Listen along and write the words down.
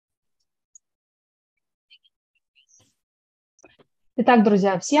Итак,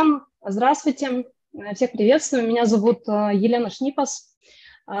 друзья, всем здравствуйте, всех приветствую. Меня зовут Елена Шнипас.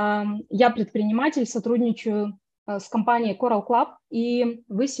 Я предприниматель, сотрудничаю с компанией Coral Club, и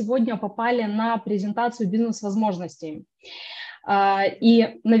вы сегодня попали на презентацию бизнес-возможностей.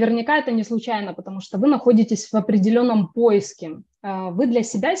 И наверняка это не случайно, потому что вы находитесь в определенном поиске. Вы для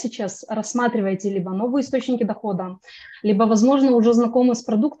себя сейчас рассматриваете либо новые источники дохода, либо, возможно, уже знакомы с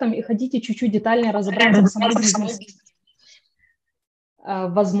продуктом и хотите чуть-чуть детальнее разобраться в самой бизнесе.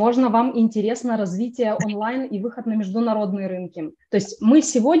 Возможно, вам интересно развитие онлайн и выход на международные рынки. То есть мы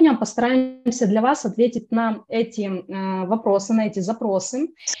сегодня постараемся для вас ответить на эти вопросы, на эти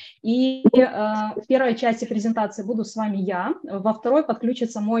запросы. И в первой части презентации буду с вами я, во второй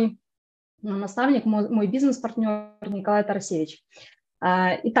подключится мой наставник, мой бизнес-партнер Николай Тарасевич.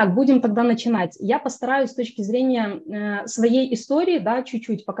 Итак, будем тогда начинать. Я постараюсь с точки зрения своей истории, да,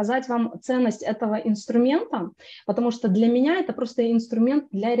 чуть-чуть показать вам ценность этого инструмента, потому что для меня это просто инструмент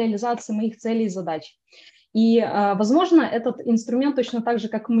для реализации моих целей и задач. И, возможно, этот инструмент точно так же,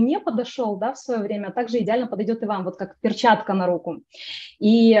 как мне подошел, да, в свое время, также идеально подойдет и вам, вот как перчатка на руку.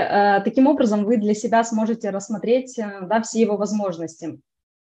 И таким образом вы для себя сможете рассмотреть, да, все его возможности.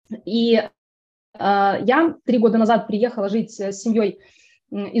 И я 3 года назад приехала жить с семьей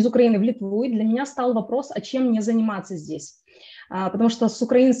из Украины в Литву, и для меня стал вопрос, а чем мне заниматься здесь. Потому что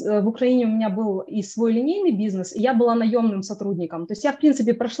в Украине у меня был и свой линейный бизнес, и я была наемным сотрудником. То есть я, в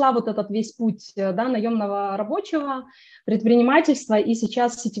принципе, прошла вот этот весь путь, да, наемного рабочего, предпринимательства и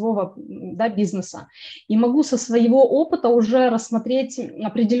сейчас сетевого, да, бизнеса. И могу со своего опыта уже рассмотреть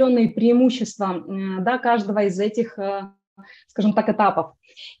определенные преимущества, да, каждого из этих, скажем так, этапов.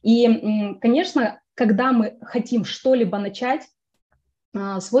 И, конечно, когда мы хотим что-либо начать,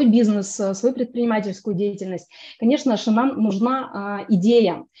 свой бизнес, свою предпринимательскую деятельность, конечно же, нам нужна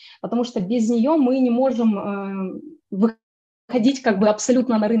идея, потому что без нее мы не можем выходить как бы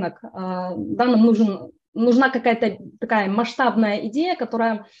абсолютно на рынок. Да, нам нужна какая-то такая масштабная идея,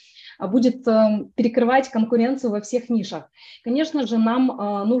 которая будет перекрывать конкуренцию во всех нишах. Конечно же, нам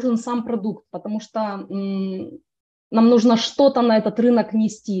нужен сам продукт, потому что нам нужно что-то на этот рынок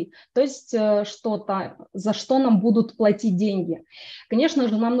нести, то есть что-то, за что нам будут платить деньги. Конечно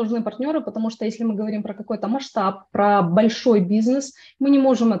же, нам нужны партнеры, потому что если мы говорим про какой-то масштаб, про большой бизнес, мы не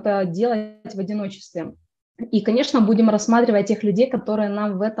можем это делать в одиночестве. И, конечно, будем рассматривать тех людей, которые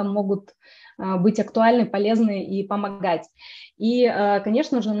нам в этом могут быть актуальны, полезны и помогать. И,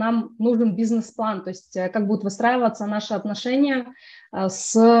 конечно же, нам нужен бизнес-план, то есть как будут выстраиваться наши отношения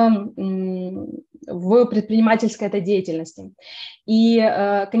в предпринимательской этой деятельности. И,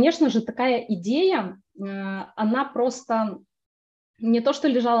 конечно же, такая идея, она просто не то, что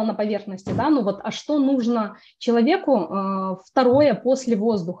лежала на поверхности, да, ну вот, а что нужно человеку второе после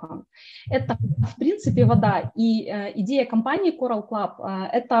воздуха? Это, в принципе, вода. И идея компании Coral Club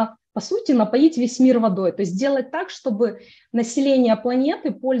 – это, по сути, напоить весь мир водой, то есть сделать так, чтобы население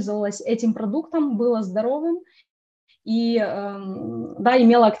планеты пользовалось этим продуктом, было здоровым и, да,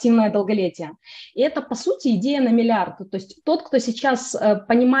 имело активное долголетие. И это, по сути, идея на миллиард. То есть тот, кто сейчас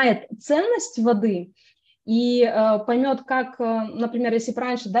понимает ценность воды и поймет, как, например, если бы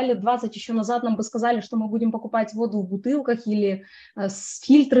раньше, да, лет 20 еще назад нам бы сказали, что мы будем покупать воду в бутылках или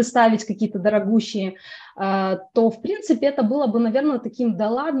фильтры ставить какие-то дорогущие, то, в принципе, это было бы, наверное, таким, да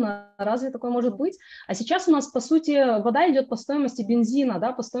ладно, разве такое может быть? А сейчас у нас, по сути, вода идет по стоимости бензина,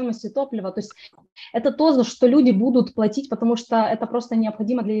 да, по стоимости топлива, то есть это то, за что люди будут платить, потому что это просто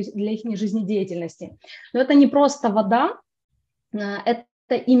необходимо для их жизнедеятельности. Но это не просто вода, это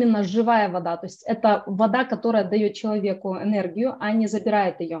именно живая вода, то есть это вода, которая дает человеку энергию, а не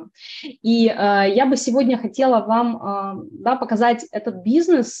забирает ее. И я бы сегодня хотела вам, да, показать этот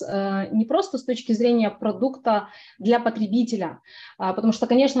бизнес не просто с точки зрения продукта для потребителя, потому что,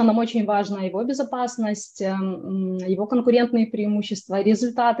 конечно, нам очень важна его безопасность, его конкурентные преимущества,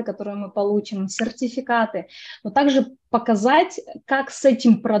 результаты, которые мы получим, сертификаты, но также показать, как с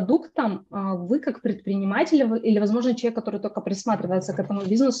этим продуктом вы, как предприниматель или, возможно, человек, который только присматривается к этому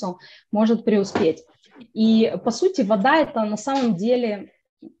бизнесу, может преуспеть. И, по сути, вода – это на самом деле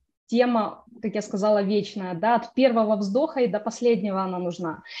тема, как я сказала, вечная, да, от первого вздоха и до последнего она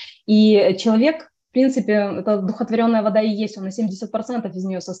нужна. И человек, в принципе, это духотворенная вода и есть, он на 70% из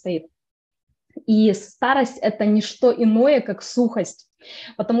нее состоит. И старость – это не что иное, как сухость,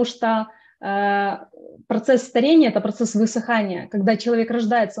 потому что процесс старения – это процесс высыхания. Когда человек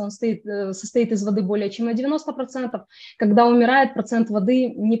рождается, он состоит из воды более чем на 90%. Когда умирает, процент воды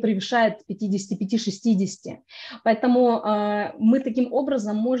не превышает 55-60%. Поэтому мы таким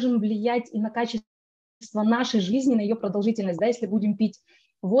образом можем влиять и на качество нашей жизни, на ее продолжительность. Да, если будем пить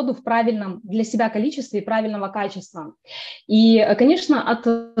воду в правильном для себя количестве и правильного качества. И, конечно, от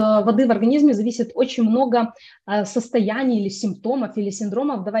воды в организме зависит очень много состояний или симптомов, или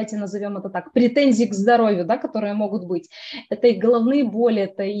синдромов, давайте назовем это так, претензий к здоровью, да, которые могут быть. Это и головные боли,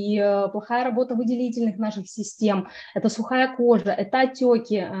 это и плохая работа выделительных наших систем, это сухая кожа, это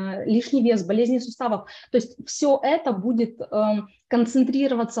отеки, лишний вес, болезни суставов. То есть все это будет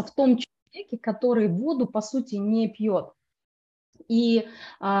концентрироваться в том человеке, который воду, по сути, не пьет. И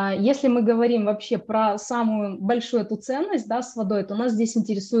если мы говорим вообще про самую большую эту ценность, да, с водой, то нас здесь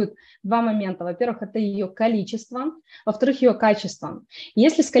интересует два момента. Во-первых, это ее количество, во-вторых, ее качество.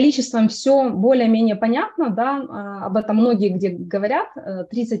 Если с количеством все более-менее понятно, да, об этом многие где говорят,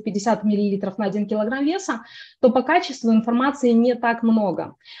 30-50 мл на 1 килограмм веса, то по качеству информации не так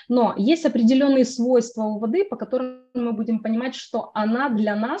много. Но есть определенные свойства у воды, по которым мы будем понимать, что она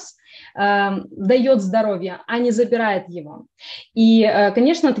для нас дает здоровье, а не забирает его. И,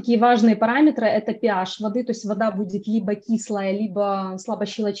 конечно, такие важные параметры – это pH воды, то есть вода будет либо кислая, либо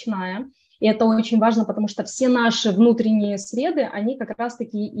слабощелочная. И это очень важно, потому что все наши внутренние среды, они как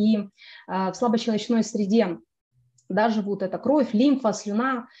раз-таки и в слабощелочной среде да, живут. Это кровь, лимфа,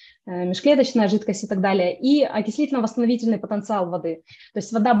 слюна, межклеточная жидкость и так далее. И окислительно-восстановительный потенциал воды. То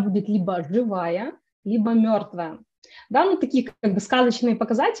есть вода будет либо живая, либо мертвая. Да, ну такие как бы сказочные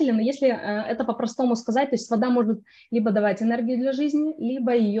показатели, но если это по-простому сказать, то есть вода может либо давать энергию для жизни,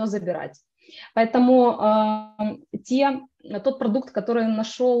 либо ее забирать. Поэтому тот продукт, который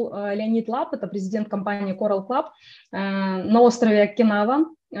нашел Леонид Лап, это президент компании Coral Club на острове Окинава,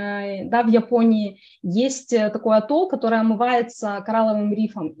 да, в Японии, есть такой атолл, который омывается коралловым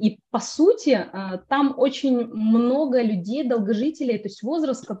рифом. И по сути там очень много людей, долгожителей, то есть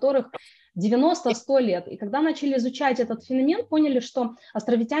возраст которых 90-100 лет. И когда начали изучать этот феномен, поняли, что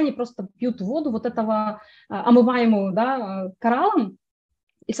островитяне просто пьют воду вот этого омываемую, да, кораллом,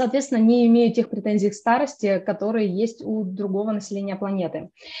 и, соответственно, не имеют тех претензий к старости, которые есть у другого населения планеты.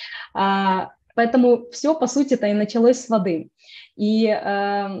 Поэтому все, по сути-то, и началось с воды. И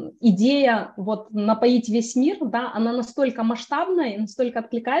идея вот напоить весь мир, да, она настолько масштабная и настолько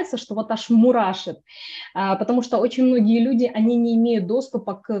откликается, что вот аж мурашит. Потому что очень многие люди, они не имеют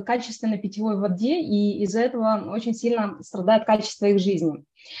доступа к качественной питьевой воде, и из-за этого очень сильно страдает качество их жизни.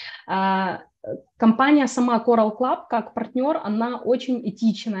 Компания сама Coral Club, как партнер, она очень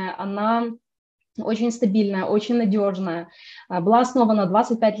этичная, она очень стабильная, очень надежная. Была основана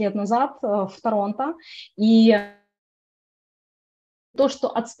 25 лет назад в Торонто. И то, что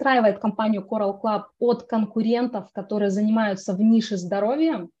отстраивает компанию Coral Club от конкурентов, которые занимаются в нише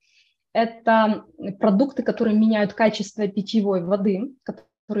здоровья, это продукты, которые меняют качество питьевой воды,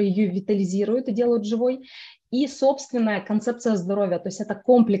 которые ее витализируют и делают живой, и собственная концепция здоровья. То есть это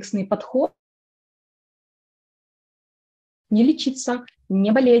комплексный подход. Не лечиться,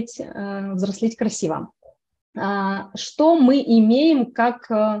 не болеть, взрослеть красиво. Что мы имеем как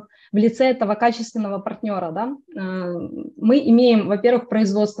в лице этого качественного партнера? Да? Мы имеем, во-первых,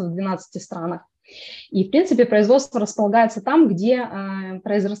 производство в 12 странах. И, в принципе, производство располагается там, где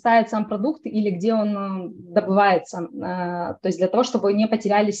произрастает сам продукт или где он добывается, то есть для того, чтобы не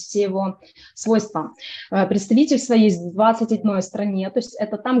потерялись все его свойства. Представительство есть в 21 стране, то есть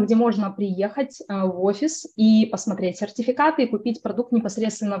это там, где можно приехать в офис и посмотреть сертификаты и купить продукт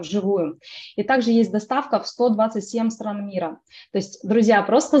непосредственно вживую. И также есть доставка в 127 стран мира. То есть, друзья,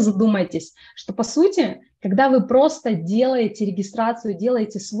 просто задумайтесь, что, по сути, когда вы просто делаете регистрацию,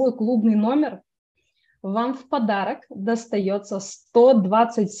 делаете свой клубный номер, вам в подарок достается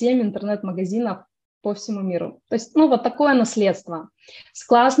 127 интернет-магазинов по всему миру. То есть, ну, вот такое наследство с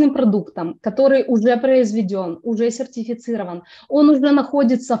классным продуктом, который уже произведен, уже сертифицирован. Он уже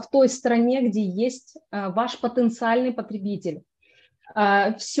находится в той стране, где есть ваш потенциальный потребитель.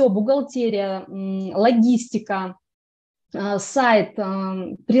 Все, бухгалтерия, логистика, сайт,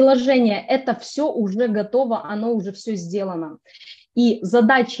 приложение, это все уже готово, оно уже все сделано. И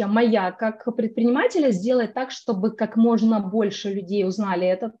задача моя как предпринимателя сделать так, чтобы как можно больше людей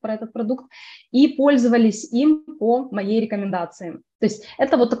узнали про этот продукт и пользовались им по моей рекомендации. То есть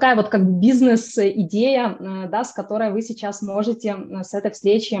это вот такая вот как бы бизнес-идея, да, с которой вы сейчас можете с этой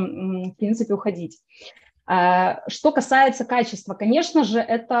встречи, в принципе, уходить. Что касается качества, конечно же,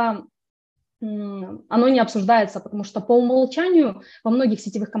 это... оно не обсуждается, потому что по умолчанию во многих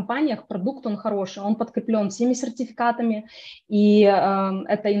сетевых компаниях продукт, он хороший, он подкреплен всеми сертификатами, и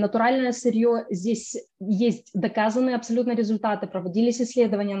это и натуральное сырье, здесь есть доказанные абсолютно результаты, проводились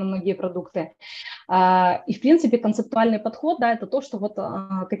исследования на многие продукты. И, в принципе, концептуальный подход, да, это то, что, вот,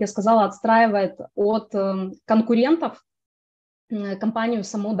 как я сказала, отстраивает от конкурентов компанию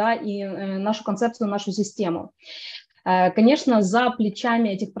саму, да, и нашу концепцию, нашу систему. Конечно, за плечами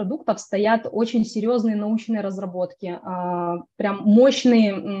этих продуктов стоят очень серьезные научные разработки, прям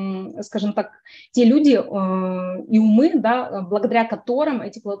мощные, скажем так, те люди и умы, да, благодаря которым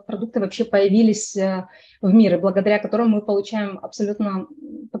эти продукты вообще появились в мире, благодаря которым мы получаем абсолютно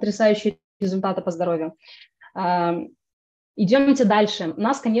потрясающие результаты по здоровью. Идемте дальше.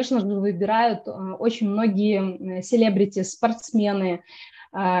 Нас, конечно же, выбирают очень многие селебрити, спортсмены,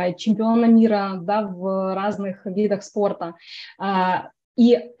 чемпионы мира, да, в разных видах спорта.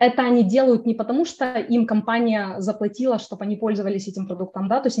 И это они делают не потому, что им компания заплатила, чтобы они пользовались этим продуктом,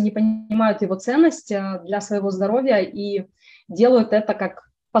 да, то есть они понимают его ценность для своего здоровья и делают это как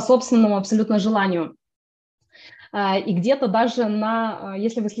по собственному абсолютно желанию. И где-то даже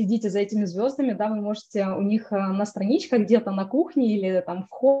если вы следите за этими звездами, да, вы можете у них на страничках где-то на кухне или там в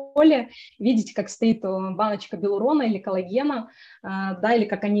холле видеть, как стоит баночка гиалурона или коллагена, да, или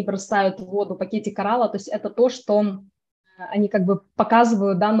как они бросают в воду пакетик коралла. То есть это то, что они как бы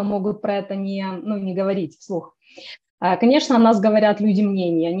показывают, да, но могут про это не говорить вслух. Конечно, о нас говорят люди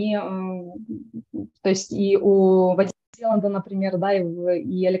мнений. То есть и у Елена, например, да,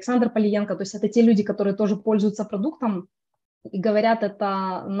 и Александр Полиенко, то есть это те люди, которые тоже пользуются продуктом и говорят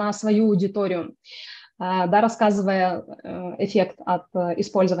это на свою аудиторию, да, рассказывая эффект от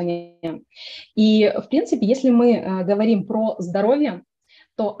использования. И, в принципе, если мы говорим про здоровье,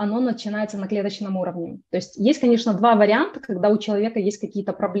 то оно начинается на клеточном уровне. То есть, конечно, два варианта, когда у человека есть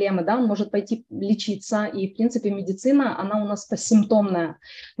какие-то проблемы, да, он может пойти лечиться, и, в принципе, медицина, она у нас симптомная,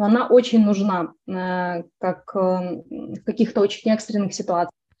 но она очень нужна, как в каких-то очень экстренных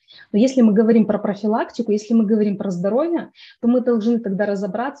ситуациях. Но если мы говорим про профилактику, если мы говорим про здоровье, то мы должны тогда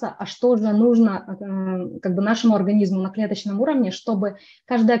разобраться, а что же нужно как бы нашему организму на клеточном уровне, чтобы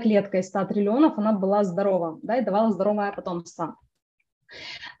каждая клетка из 100 триллионов, она была здорова, да, и давала здоровое потомство.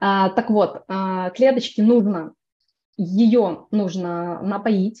 Так вот, клеточке ее нужно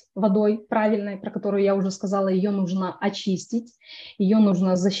напоить водой правильной, про которую я уже сказала, ее нужно очистить, ее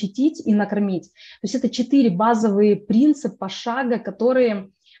нужно защитить и накормить. То есть это 4 базовые принципа шага, которые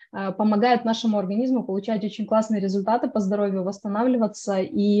помогают нашему организму получать очень классные результаты по здоровью, восстанавливаться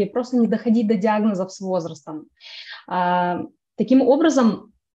и просто не доходить до диагнозов с возрастом. Таким образом,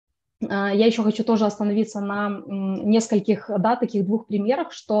 я еще хочу тоже остановиться на нескольких, да, таких 2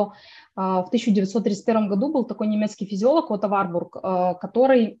 примерах, что в 1931 году был такой немецкий физиолог Отто Варбург,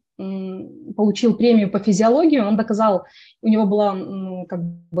 который получил премию по физиологии. Он доказал, у него было как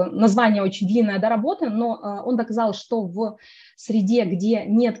бы название очень длинное, да, работы, но он доказал, что в среде, где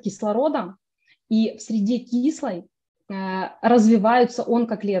нет кислорода, и в среде кислой развиваются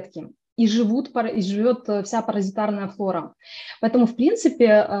онкоклетки. И живет вся паразитарная флора. Поэтому, в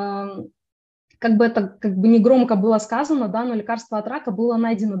принципе, как бы это негромко было сказано, да, но лекарство от рака было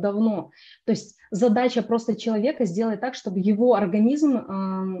найдено давно. То есть задача просто человека сделать так, чтобы его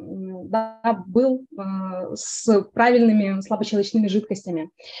организм да, был с правильными слабочелочными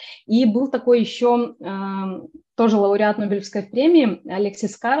жидкостями. И был такой еще тоже лауреат Нобелевской премии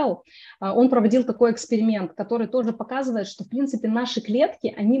Алексис Карл. Он проводил такой эксперимент, который тоже показывает, что, в принципе, наши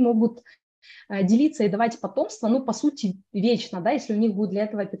клетки, они могут делиться и давать потомство, ну, по сути, вечно, да, если у них будет для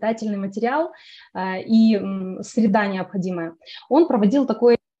этого питательный материал и среда необходимая. Он проводил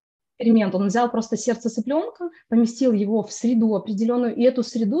такой эксперимент. Он взял просто сердце цыпленка, поместил его в среду определенную, и эту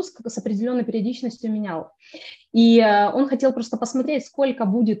среду с определенной периодичностью менял. И он хотел просто посмотреть, сколько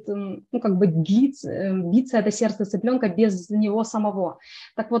будет, ну, как бы биться это сердце цыпленка без него самого.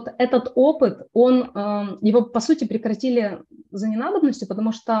 Так вот, этот опыт, его, по сути, прекратили за ненадобностью,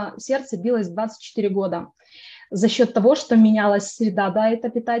 потому что сердце билось 24 года за счет того, что менялась среда, да, это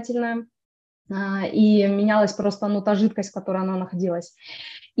питательная, и менялась просто, ну, та жидкость, в которой она находилась.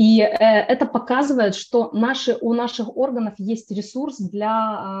 И это показывает, что у наших органов есть ресурс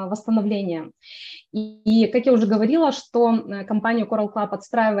для восстановления. И как я уже говорила, что компания Coral Club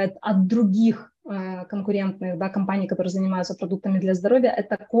отстраивает от других конкурентных, да, компаний, которые занимаются продуктами для здоровья,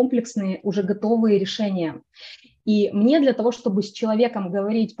 это комплексные, уже готовые решения. И мне для того, чтобы с человеком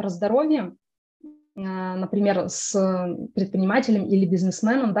говорить про здоровье, например, с предпринимателем или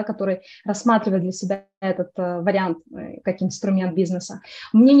бизнесменом, да, который рассматривает для себя этот вариант как инструмент бизнеса,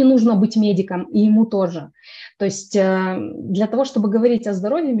 мне не нужно быть медиком, и ему тоже. То есть для того, чтобы говорить о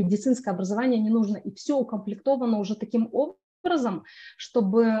здоровье, медицинское образование не нужно, и все укомплектовано уже таким образом,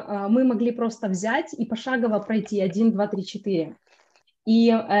 чтобы мы могли просто взять и пошагово пройти 1, 2, 3, 4. И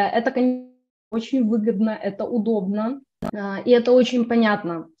это, конечно, очень выгодно, это удобно, и это очень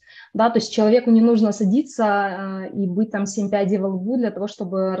понятно. Да, то есть человеку не нужно садиться и быть там 7 пядей во лбу для того,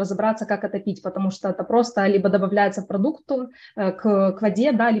 чтобы разобраться, как это пить, потому что это просто либо добавляется к продукту, к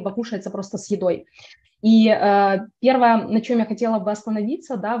воде, да, либо кушается просто с едой. И первое, на чем я хотела бы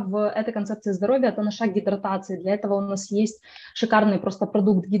остановиться, да, в этой концепции здоровья, это на шаг гидратации. Для этого у нас есть шикарный просто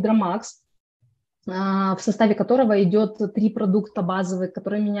продукт Гидромакс, в составе которого идет 3 продукта базовых,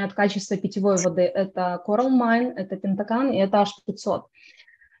 которые меняют качество питьевой воды. Это Coral Mine, это Пентакан и это H500.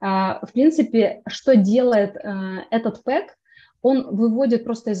 В принципе, что делает этот пэк? Он выводит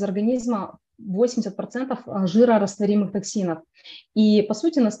просто из организма 80% жирорастворимых токсинов. И, по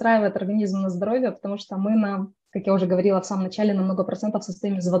сути, настраивает организм на здоровье, потому что мы, как я уже говорила в самом начале, на много процентов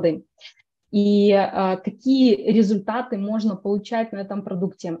состоим из воды. И какие результаты можно получать на этом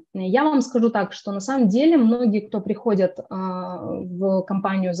продукте. Я вам скажу так, что на самом деле многие, кто приходят в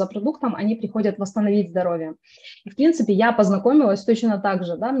компанию за продуктом, они приходят восстановить здоровье. И, в принципе, я познакомилась точно так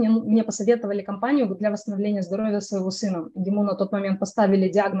же. Да? Мне посоветовали компанию для восстановления здоровья своего сына. Ему на тот момент поставили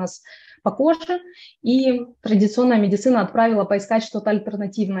диагноз пока, и традиционная медицина отправила поискать что-то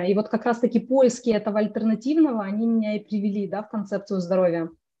альтернативное. И вот как раз-таки поиски этого альтернативного, они меня и привели, да, в концепцию здоровья.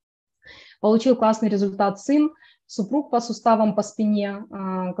 Получил классный результат сын, супруг по суставам, по спине,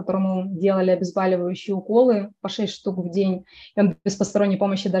 которому делали обезболивающие уколы по 6 штук в день. И он без посторонней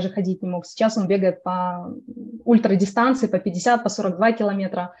помощи даже ходить не мог. Сейчас он бегает по ультрадистанции, по 50, по 42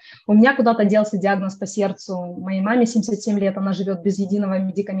 километра. У меня куда-то делся диагноз по сердцу. Моей маме 77 лет, она живет без единого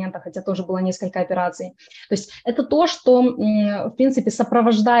медикамента, хотя тоже было несколько операций. То есть это то, что, в принципе,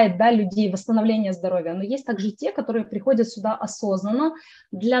 сопровождает, да, людей восстановление здоровья. Но есть также те, которые приходят сюда осознанно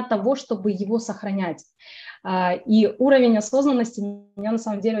для того, чтобы его сохранять. И уровень осознанности меня на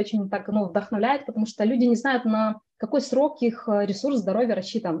самом деле очень так, вдохновляет, потому что люди не знают, на какой срок их ресурс здоровья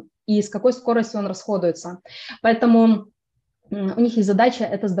рассчитан и с какой скоростью он расходуется. Поэтому у них есть задача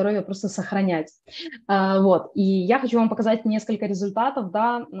это здоровье просто сохранять. Вот. И я хочу вам показать несколько результатов,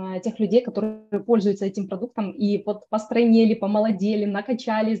 да, тех людей, которые пользуются этим продуктом и вот постройнели, помолодели,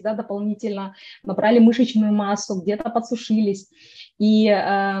 накачались, да, дополнительно, набрали мышечную массу, где-то подсушились. И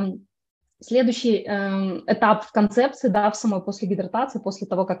следующий этап в концепции, да, в самой после гидратации, после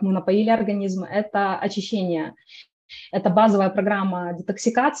того, как мы напоили организм, это очищение. Это базовая программа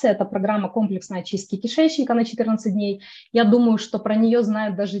детоксикации, это программа комплексной очистки кишечника на 14 дней. Я думаю, что про нее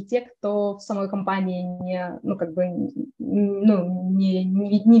знают даже те, кто в самой компании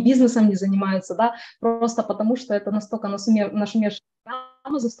не бизнесом не занимаются, да, просто потому что это настолько нашумевшая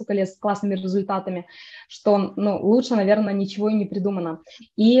программа за столько лет с классными результатами, что лучше, наверное, ничего и не придумано.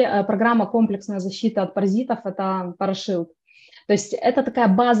 И программа комплексная защиты от паразитов – это Парашилд. То есть это такая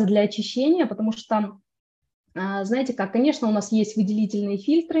база для очищения, потому что знаете как, конечно, у нас есть выделительные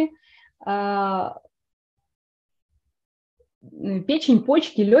фильтры, печень,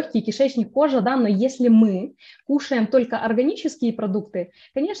 почки, легкие, кишечник, кожа, да, но если мы кушаем только органические продукты,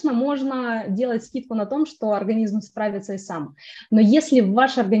 конечно, можно делать скидку на том, что организм справится и сам. Но если в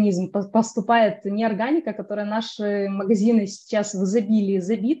ваш организм поступает неорганика, которой наши магазины сейчас в изобилии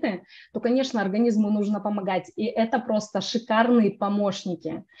забиты, то, конечно, организму нужно помогать. И это просто шикарные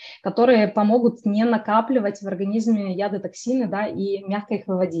помощники, которые помогут не накапливать в организме яды, токсины, да, и мягко их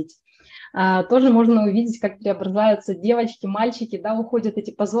выводить. Тоже можно увидеть, как преображаются девочки, мальчики, да, уходят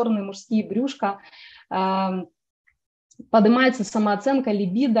эти позорные мужские брюшка, поднимается самооценка,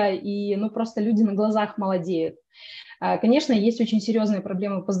 либидо, и просто люди на глазах молодеют. Конечно, есть очень серьезные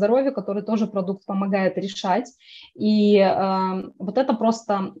проблемы по здоровью, которые тоже продукт помогает решать. И вот это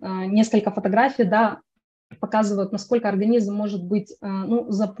просто несколько фотографий, да, показывают, насколько организм может быть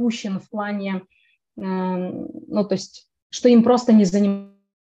запущен в плане, то есть, что им просто не занимается.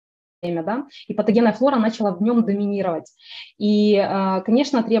 Да, и патогенная флора начала в нем доминировать. И,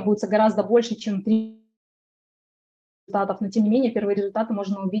 конечно, требуется гораздо больше, чем 3 результатов, но тем не менее первые результаты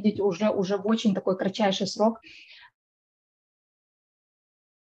можно увидеть уже в очень такой кратчайший срок.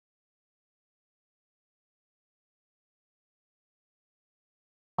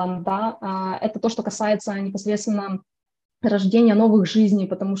 Да, это то, что касается непосредственно рождения новых жизней,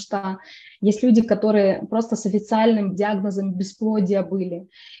 потому что есть люди, которые просто с официальным диагнозом бесплодия были,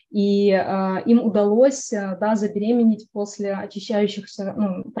 и им удалось, да, забеременеть после очищающихся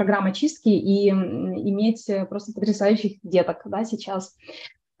программ очистки и иметь просто потрясающих деток, да, сейчас.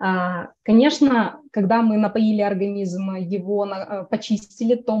 Конечно, когда мы напоили организм, его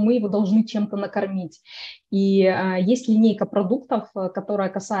почистили, то мы его должны чем-то накормить. И есть линейка продуктов, которая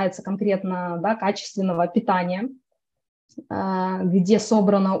касается конкретно, да, качественного питания, где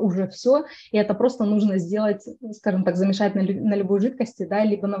собрано уже все, и это просто нужно сделать, скажем так, замешать на любой жидкости, да,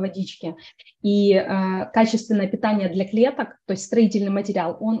 либо на водичке. И качественное питание для клеток, то есть строительный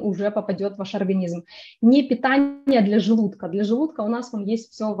материал, он уже попадет в ваш организм. Не питание для желудка. Для желудка у нас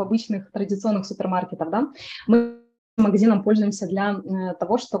есть все в обычных традиционных супермаркетах, да. Мы магазином пользуемся для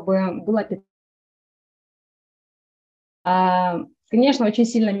того, чтобы было питание Конечно, очень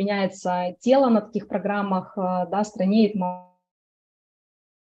сильно меняется тело на таких программах, да, странеет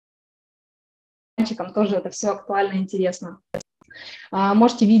мальчикам, тоже это все актуально и интересно.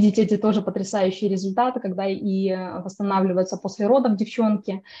 Можете видеть эти тоже потрясающие результаты, когда и восстанавливаются после родов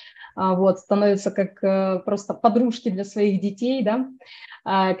девчонки, вот, становятся как просто подружки для своих детей, да.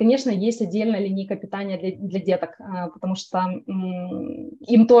 Конечно, есть отдельная линейка питания для деток, потому что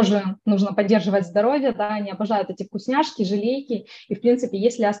им тоже нужно поддерживать здоровье, да, они обожают эти вкусняшки, желейки, и, в принципе,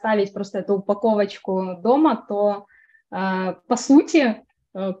 если оставить просто эту упаковочку дома, то, по сути,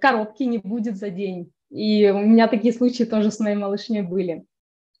 коробки не будет за день. И у меня такие случаи тоже с моей малышней были.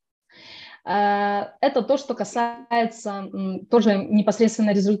 Это то, что касается тоже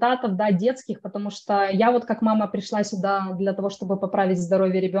непосредственно результатов, да, детских, потому что я вот как мама пришла сюда для того, чтобы поправить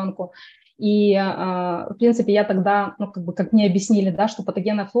здоровье ребенку. И, в принципе, я тогда, ну, как мне объяснили, да, что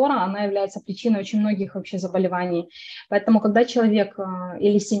патогенная флора, она является причиной очень многих вообще заболеваний. Поэтому, когда человек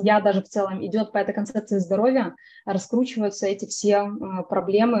или семья даже в целом идет по этой концепции здоровья, раскручиваются эти все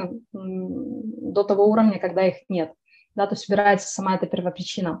проблемы до того уровня, когда их нет. Да, то есть убирается сама эта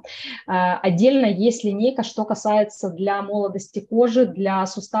первопричина. Отдельно есть линейка, что касается для молодости кожи, для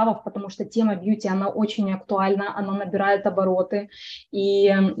суставов, потому что тема бьюти, она очень актуальна, она набирает обороты.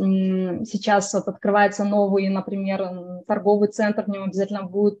 И сейчас вот открывается новый, например, торговый центр, в нем обязательно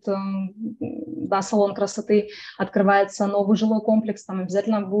будет, да, салон красоты, открывается новый жилой комплекс, там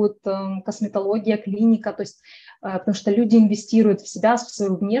обязательно будет косметология, клиника, то есть потому что люди инвестируют в себя, в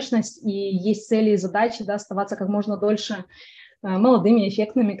свою внешность, и есть цели и задачи, да, оставаться как можно дольше молодыми,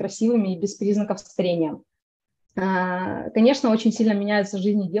 эффектными, красивыми и без признаков старения. Конечно, очень сильно меняется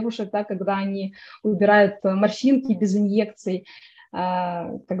жизнь девушек, да, когда они убирают морщинки без инъекций,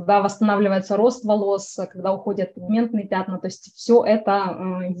 когда восстанавливается рост волос, когда уходят пигментные пятна, то есть все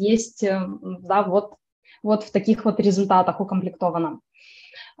это есть, да, вот в таких вот результатах укомплектовано.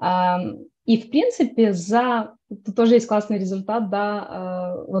 И, в принципе, тут тоже есть классный результат,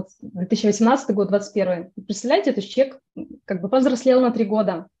 да, вот 2018 год, 2021. Представляете, то есть человек как бы повзрослел на 3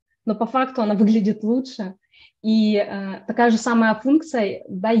 года, но по факту она выглядит лучше. И такая же самая функция,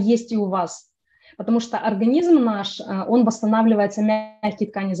 да, есть и у вас. Потому что организм наш, он восстанавливается, мягкие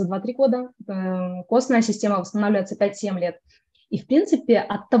ткани за 2-3 года, костная система восстанавливается 5-7 лет. И, в принципе,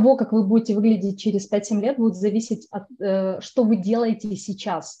 от того, как вы будете выглядеть через 5-7 лет, будет зависеть, что вы делаете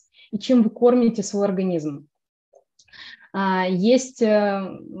сейчас и чем вы кормите свой организм. Есть,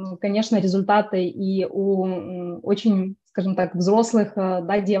 конечно, результаты и у очень, скажем так, взрослых,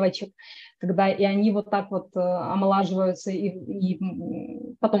 да, девочек, когда и они вот так вот омолаживаются и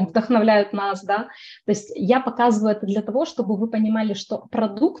потом вдохновляют нас, да. То есть я показываю это для того, чтобы вы понимали, что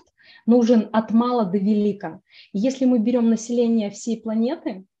продукт нужен от мала до велика. Если мы берем население всей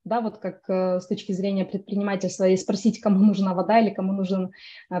планеты, да, вот как с точки зрения предпринимательства, и спросить, кому нужна вода или кому нужна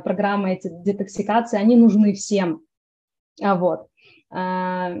программа эти детоксикации, они нужны всем. Вот.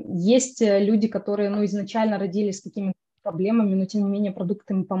 Есть люди, которые, ну, изначально родились с какими-то проблемами, но тем не менее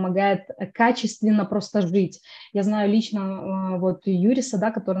продукт им помогает качественно просто жить. Я знаю лично вот Юриса, да,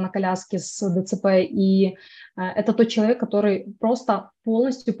 который на коляске с ДЦП, и это тот человек, который просто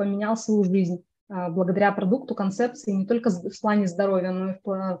полностью поменял свою жизнь благодаря продукту, концепции, не только в плане здоровья, но и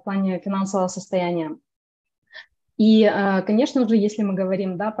в плане финансового состояния. И, конечно же, если мы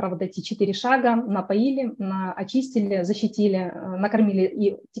говорим, да, про вот эти 4 шага, напоили, очистили, защитили, накормили,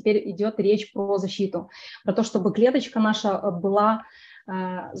 и теперь идет речь про защиту, про то, чтобы клеточка наша была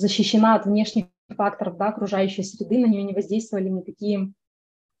защищена от внешних факторов, да, окружающей среды, на нее не воздействовали никакие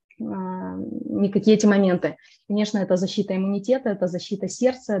эти моменты. Конечно, это защита иммунитета, это защита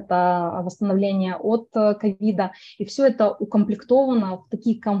сердца, это восстановление от ковида. И все это укомплектовано в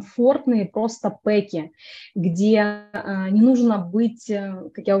такие комфортные просто пэки, где не нужно быть,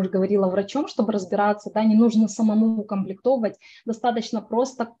 как я уже говорила, врачом, чтобы разбираться, да, не нужно самому укомплектовывать, достаточно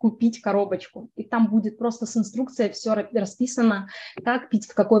просто купить коробочку. И там будет просто с инструкцией все расписано, как пить,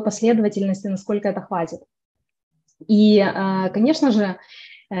 в какой последовательности, насколько это хватит. И, конечно же,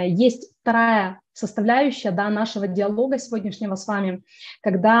 есть вторая составляющая, да, нашего диалога сегодняшнего с вами,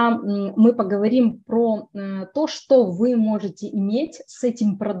 когда мы поговорим про то, что вы можете иметь с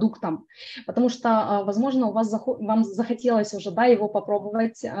этим продуктом, потому что, возможно, вам захотелось уже, да, его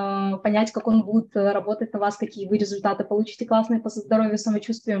попробовать, понять, как он будет работать на вас, какие вы результаты получите классные по здоровью,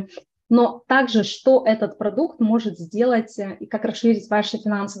 самочувствию, но также, что этот продукт может сделать и как расширить ваши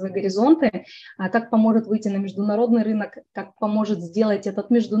финансовые горизонты, как поможет выйти на международный рынок, как поможет сделать этот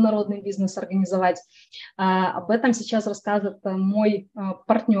международный бизнес организовать. Об этом сейчас расскажет мой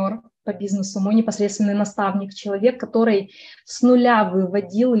партнер по бизнесу, мой непосредственный наставник, человек, который с нуля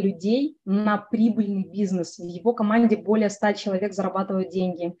выводил людей на прибыльный бизнес. В его команде более 100 человек зарабатывают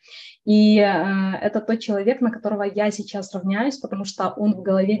деньги. И это тот человек, на которого я сейчас равняюсь, потому что он в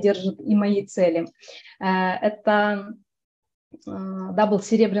голове держит и мои цели. Это был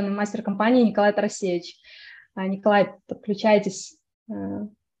серебряный мастер компании Николай Тарасевич. Николай, подключайтесь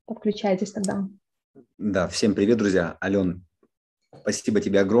тогда. Да, всем привет, друзья. Ален, спасибо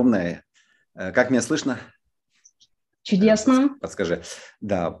тебе огромное. Как меня слышно? Чудесно. Подскажи.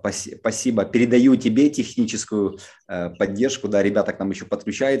 Да, спасибо. Передаю тебе техническую поддержку. Да, ребята к нам еще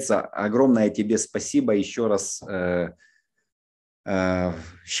подключаются. Огромное тебе спасибо. Еще раз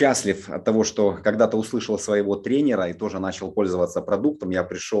счастлив от того, что когда-то услышал своего тренера и тоже начал пользоваться продуктом. Я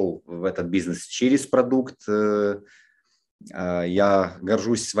пришел в этот бизнес через продукт. Я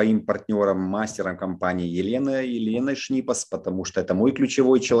горжусь своим партнером, мастером компании Еленой Шнипас, потому что это мой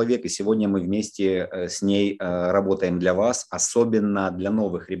ключевой человек, и сегодня мы вместе с ней работаем для вас, особенно для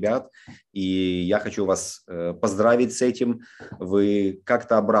новых ребят. И я хочу вас поздравить с этим. Вы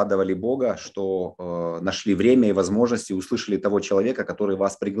как-то обрадовали Бога, что нашли время и возможности, услышали того человека, который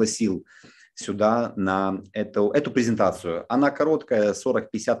вас пригласил сюда на эту презентацию. Она короткая,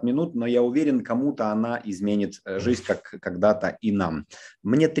 40-50 минут, но я уверен, кому-то она изменит жизнь, как когда-то и нам.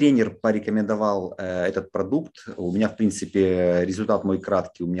 Мне тренер порекомендовал этот продукт. У меня, в принципе, результат мой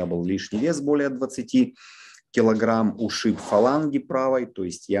краткий. У меня был лишний вес более 20 килограмм, ушиб фаланги правой, то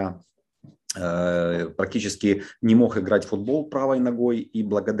есть я практически не мог играть в футбол правой ногой, и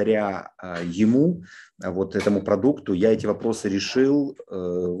благодаря ему, вот этому продукту, я эти вопросы решил.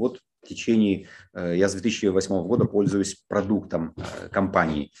 Вот в течение, я с 2008 года пользуюсь продуктом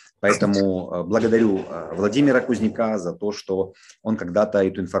компании, поэтому благодарю Владимира Кузняка за то, что он когда-то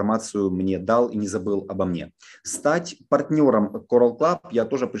эту информацию мне дал и не забыл обо мне. Стать партнером Coral Club я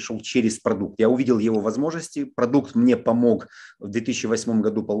тоже пришел через продукт. Я увидел его возможности, продукт мне помог в 2008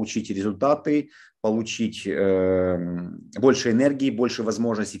 году получить результаты, получить больше энергии, больше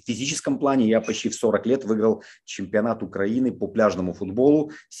возможностей в физическом плане. Я почти в 40 лет выиграл чемпионат Украины по пляжному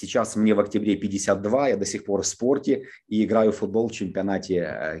футболу. Сейчас мне в октябре 52, я до сих пор в спорте и играю в футбол в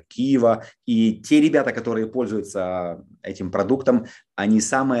чемпионате Киева. И те ребята, которые пользуются этим продуктом, они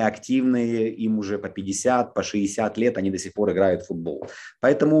самые активные, им уже по 50, по 60 лет, они до сих пор играют в футбол.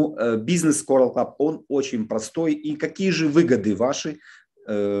 Поэтому бизнес Coral Club, он очень простой. И какие же выгоды ваши?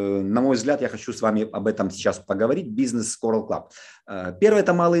 На мой взгляд, я хочу с вами об этом сейчас поговорить. Бизнес Coral Club. Первое –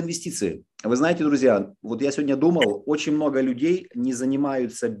 это малые инвестиции. Вы знаете, друзья, вот я сегодня думал, очень много людей не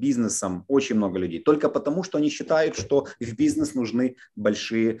занимаются бизнесом, очень много людей, только потому, что они считают, что в бизнес нужны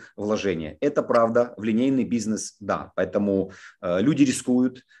большие вложения. Это правда, в линейный бизнес – да. Поэтому люди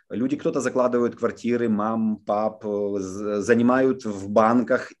рискуют, кто-то закладывает квартиры, мам, пап, занимают в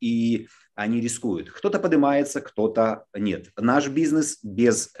банках и они рискуют. Кто-то поднимается, кто-то нет. Наш бизнес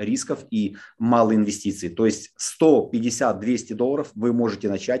без рисков и малой инвестиций. То есть 150-200 долларов вы можете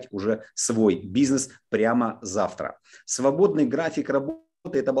начать уже свой бизнес прямо завтра. Свободный график работы.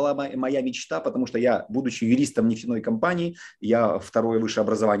 Это была моя мечта, потому что я, будучи юристом нефтяной компании, я второе высшее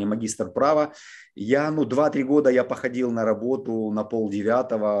образование, магистр права, я 2-3 года я походил на работу на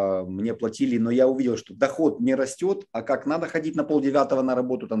 8:30, мне платили, но я увидел, что доход не растет, а как надо ходить на 8:30 на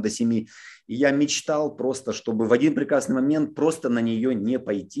работу, там до 7. И я мечтал просто, чтобы в один прекрасный момент просто на нее не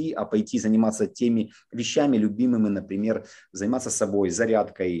пойти, а пойти заниматься теми вещами любимыми, например, заниматься собой,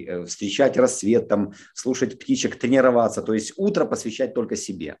 зарядкой, встречать рассвет, там, слушать птичек, тренироваться, то есть утро посвящать только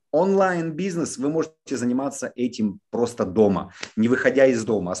себе. Онлайн-бизнес, вы можете заниматься этим просто дома, не выходя из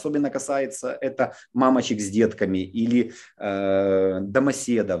дома. Особенно касается это мамочек с детками или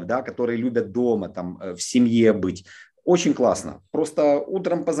домоседов, да, которые любят дома, там, в семье быть. Очень классно. Просто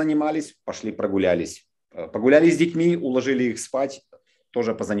утром позанимались, пошли прогулялись. Погуляли с детьми, уложили их спать,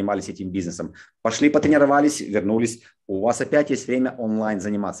 тоже позанимались этим бизнесом. Пошли потренировались, вернулись. У вас опять есть время онлайн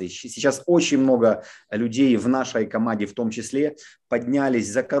заниматься. И сейчас очень много людей в нашей команде в том числе поднялись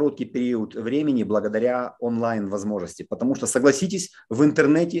за короткий период времени благодаря онлайн возможности. Потому что, согласитесь, в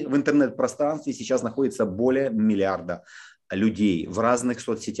интернете, в интернет-пространстве сейчас находится более миллиарда людей в разных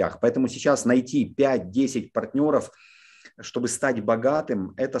соцсетях. Поэтому сейчас найти 5-10 партнеров, чтобы стать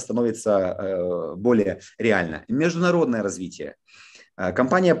богатым, это становится более реально. Международное развитие.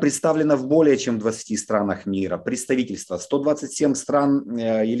 Компания представлена в более чем 20 странах мира. Представительство 127 стран,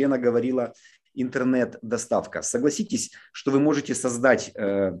 Елена говорила, интернет-доставка. Согласитесь, что вы можете создать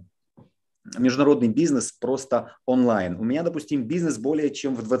международный бизнес просто онлайн. У меня, допустим, бизнес более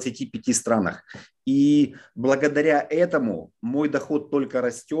чем в 25 странах. И благодаря этому мой доход только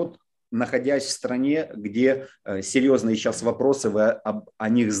растет. находясь в стране, где серьезные сейчас вопросы, вы о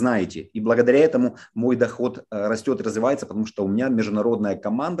них знаете. И благодаря этому мой доход растет и развивается, потому что у меня международная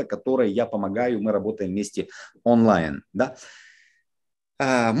команда, которой я помогаю, мы работаем вместе онлайн. Да?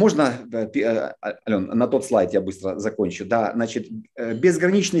 Можно, Ален, на тот слайд я быстро закончу. Да, значит,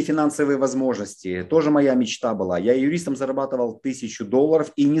 безграничные финансовые возможности. Тоже моя мечта была. Я юристом зарабатывал $1000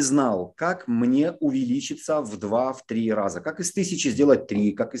 и не знал, как мне увеличиться в 2-3 раза. Как из 1000 сделать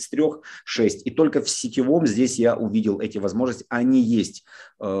 3, как из 3 – 6. И только в сетевом здесь я увидел эти возможности. Они есть.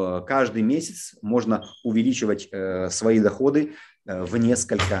 Каждый месяц можно увеличивать свои доходы в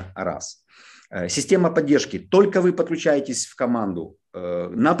несколько раз. Система поддержки. Только вы подключаетесь в команду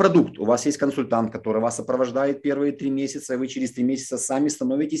на продукт. У вас есть консультант, который вас сопровождает первые 3 месяца, и вы через 3 месяца сами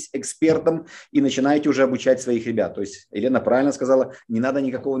становитесь экспертом и начинаете уже обучать своих ребят. То есть Елена правильно сказала, не надо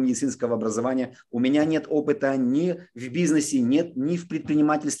никакого медицинского образования. У меня нет опыта ни в бизнесе, нет ни в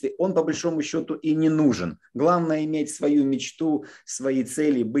предпринимательстве. Он по большому счету и не нужен. Главное иметь свою мечту, свои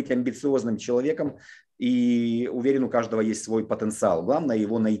цели, быть амбициозным человеком. И уверен, у каждого есть свой потенциал. Главное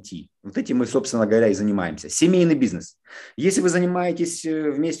его найти. Вот этим мы, собственно говоря, и занимаемся. Семейный бизнес. Если вы занимаетесь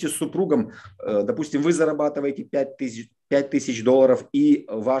вместе с супругом, допустим, вы зарабатываете $5000, и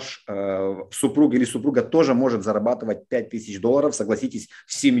ваш супруг или супруга тоже может зарабатывать $5000, согласитесь,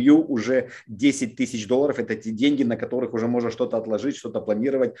 в семью уже $10 000. Это те деньги, на которых уже можно что-то отложить, что-то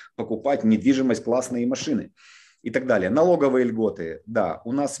планировать, покупать недвижимость, классные машины. И так далее. Налоговые льготы. Да,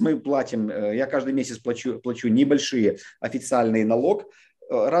 у нас мы платим, я каждый месяц плачу небольшие официальный налог,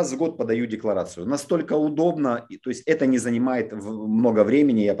 раз в год подаю декларацию. Настолько удобно, то есть это не занимает много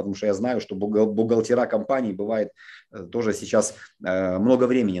времени, потому что я знаю, что бухгалтера компаний бывает тоже сейчас много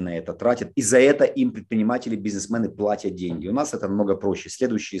времени на это тратят. И за это им предприниматели, бизнесмены платят деньги. У нас это намного проще.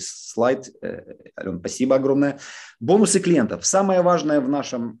 Следующий слайд. Ален, спасибо огромное. Бонусы клиентов. Самое важное в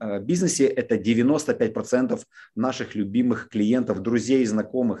нашем бизнесе – это 95% наших любимых клиентов, друзей,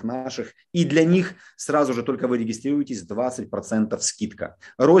 знакомых наших. И для них сразу же только вы регистрируетесь, 20% скидка.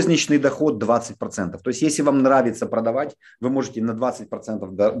 Розничный доход 20%. То есть если вам нравится продавать, вы можете на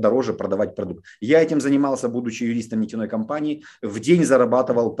 20% дороже продавать продукт. Я этим занимался, будучи юристом нефтяной компании. В день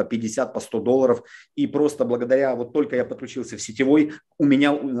зарабатывал по 50, по $100. И просто благодаря, вот только я подключился в сетевой, у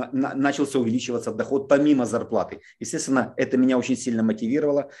меня начался увеличиваться доход помимо зарплаты. Естественно, это меня очень сильно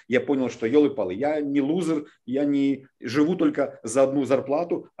мотивировало. Я понял, что елы-палы, я не лузер, я не живу только за одну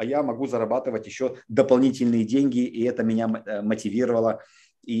зарплату, а я могу зарабатывать еще дополнительные деньги. И это меня мотивировало.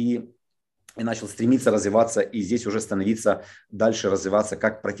 И начал стремиться развиваться и здесь уже становиться, дальше развиваться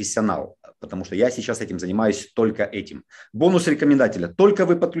как профессионал, потому что я сейчас этим занимаюсь только этим. Бонус рекомендателя. Только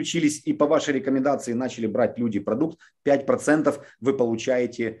вы подключились и по вашей рекомендации начали брать люди продукт, 5% вы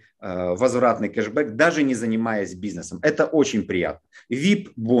получаете возвратный кэшбэк, даже не занимаясь бизнесом. Это очень приятно.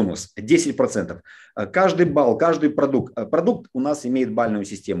 VIP-бонус 10%. Каждый балл, каждый продукт. Продукт у нас имеет бальную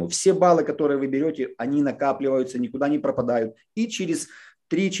систему. Все баллы, которые вы берете, они накапливаются, никуда не пропадают. И через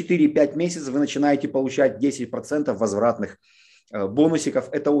 3, 4, 5 месяцев вы начинаете получать 10% возвратных бонусиков.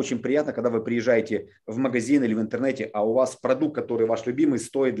 Это очень приятно, когда вы приезжаете в магазин или в интернете, а у вас продукт, который ваш любимый,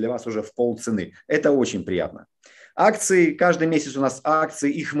 стоит для вас уже в полцены. Это очень приятно. Акции, каждый месяц у нас акции,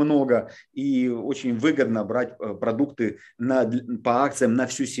 их много, и очень выгодно брать продукты по акциям на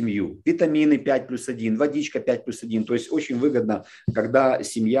всю семью. Витамины 5+1, водичка 5+1, то есть очень выгодно, когда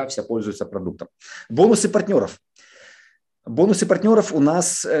семья вся пользуется продуктом. Бонусы партнеров. Бонусы партнеров у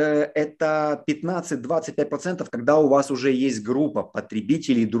нас это 15-25%, когда у вас уже есть группа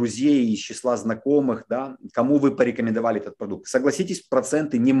потребителей, друзей из числа знакомых, да, кому вы порекомендовали этот продукт. Согласитесь,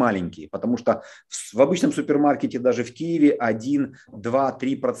 проценты не маленькие, потому что в обычном супермаркете даже в Киеве 1, 2,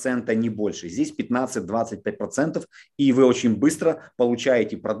 3%, не больше. Здесь 15-25%, и вы очень быстро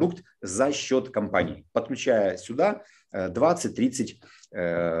получаете продукт за счет компании, подключая сюда 20-30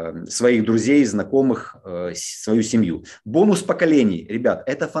 своих друзей, знакомых, свою семью. Бонус поколений, ребят,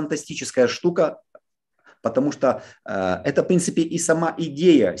 это фантастическая штука, потому что это, в принципе, и сама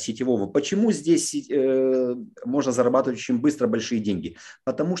идея сетевого. Почему здесь можно зарабатывать очень быстро большие деньги?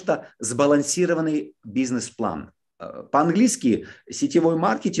 Потому что сбалансированный бизнес-план. По-английски сетевой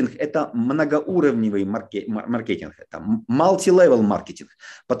маркетинг – это многоуровневый маркетинг, это multi-level маркетинг,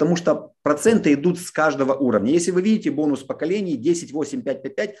 потому что проценты идут с каждого уровня. Если вы видите бонус поколений 10, 8, 5,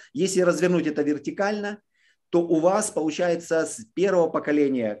 5, 5, если развернуть это вертикально, то у вас получается с первого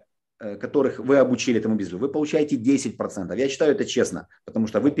поколения, которых вы обучили этому бизнесу, вы получаете 10%. Я считаю это честно, потому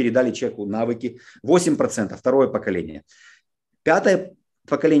что вы передали человеку навыки. 8% второе поколение. Пятое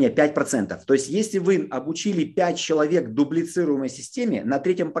поколения 5%. То есть, если вы обучили 5 человек дублицируемой системе, на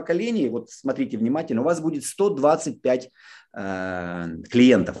третьем поколении, вот смотрите внимательно, у вас будет 125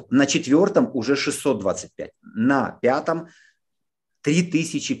 клиентов. На четвертом уже 625. На пятом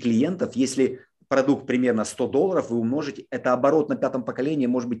 3000 клиентов. Если продукт примерно $100, вы умножите, это оборот на пятом поколении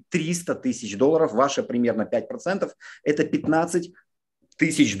может быть $300 тысяч. Ваше примерно 5%, это $15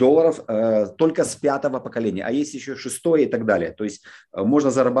 тысяч только с пятого поколения, а есть еще шестое и так далее. То есть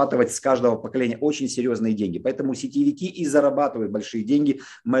можно зарабатывать с каждого поколения очень серьезные деньги. Поэтому сетевики и зарабатывают большие деньги,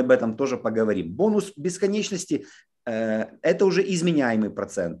 мы об этом тоже поговорим. Бонус бесконечности это уже изменяемый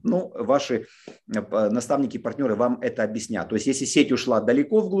процент. Ну, ваши наставники, партнеры вам это объяснят. То есть если сеть ушла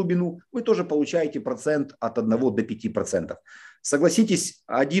далеко в глубину, вы тоже получаете процент от 1 до 5%. Согласитесь,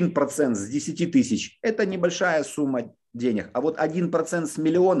 1% с 10 тысяч – это небольшая сумма денег, а вот 1% с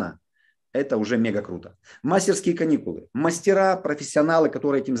миллиона – это уже мега круто. Мастерские каникулы. Мастера, профессионалы,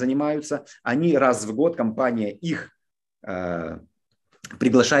 которые этим занимаются, они раз в год, компания их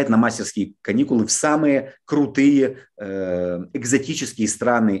приглашает на мастерские каникулы в самые крутые экзотические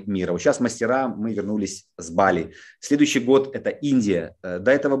страны мира. Вот сейчас мастера, мы вернулись с Бали. Следующий год это Индия.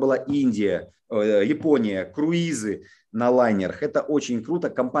 До этого была Индия, Япония, круизы на лайнерах. Это очень круто.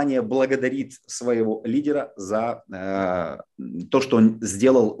 Компания благодарит своего лидера за то, что он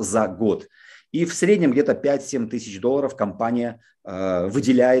сделал за год. И в среднем где-то 5-7 тысяч долларов компания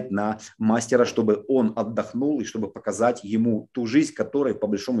выделяет на мастера, чтобы он отдохнул и чтобы показать ему ту жизнь, которой по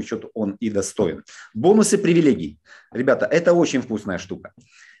большому счету он и достоин. Бонусы привилегий. Ребята, это очень вкусная штука.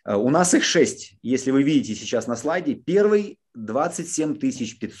 У нас их 6. Если вы видите сейчас на слайде, первый 27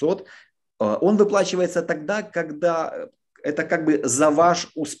 500. Он выплачивается тогда, когда это как бы за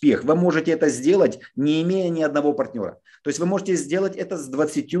ваш успех. Вы можете это сделать, не имея ни одного партнера. То есть вы можете сделать это с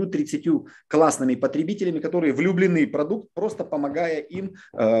 20-30 классными потребителями, которые влюблены в продукт, просто помогая им,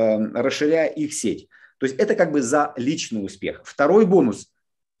 расширяя их сеть. То есть это как бы за личный успех. Второй бонус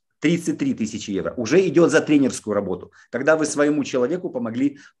 33 тысячи евро уже идет за тренерскую работу. Когда вы своему человеку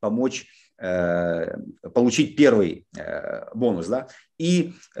помогли помочь получить первый бонус, да,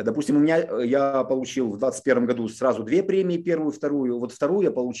 и, допустим, я получил в 2021 году сразу 2 премии, первую, вторую, вот вторую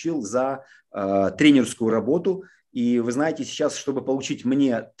я получил за тренерскую работу, и вы знаете, сейчас, чтобы получить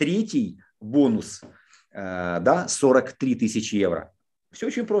мне третий бонус, да, 43 тысячи евро, все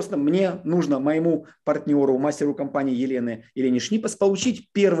очень просто, мне нужно моему партнеру, мастеру компании Елене Шнипас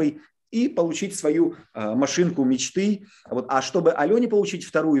получить первый и получить свою машинку мечты. Вот. А чтобы Алене получить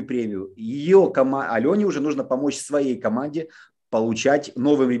вторую премию, Алене уже нужно помочь своей команде получать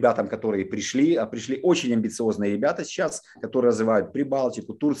новым ребятам, которые пришли, а пришли очень амбициозные ребята сейчас, которые развивают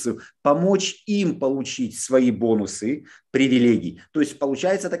Прибалтику, Турцию, помочь им получить свои бонусы, привилегии. То есть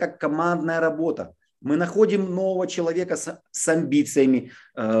получается это как командная работа. Мы находим нового человека с амбициями,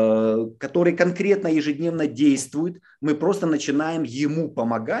 который конкретно ежедневно действует. Мы просто начинаем ему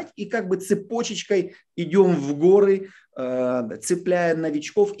помогать и как бы цепочечкой идем в горы, цепляя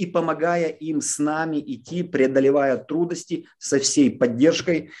новичков и помогая им с нами идти, преодолевая трудности со всей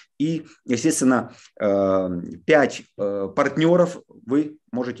поддержкой. И, естественно, 5 партнеров вы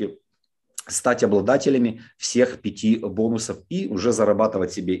можете стать обладателями всех 5 бонусов и уже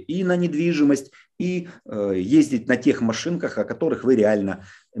зарабатывать себе и на недвижимость, и ездить на тех машинках, о которых вы реально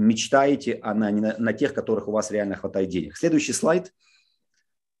мечтаете, а не на тех, которых у вас реально хватает денег. Следующий слайд.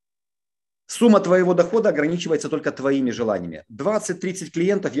 Сумма твоего дохода ограничивается только твоими желаниями. 20-30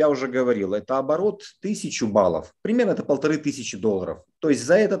 клиентов, я уже говорил, это оборот 1000 баллов. Примерно это $1500. То есть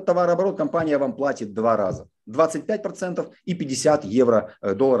за этот товарооборот компания вам платит 2 раза. 25% и 50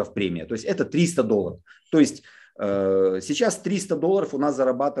 долларов премия. То есть это $300. То есть сейчас $300 у нас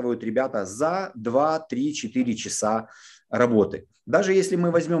зарабатывают ребята за 2, 3, 4 часа работы. Даже если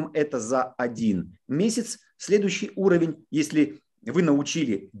мы возьмем это за 1 месяц, следующий уровень, если вы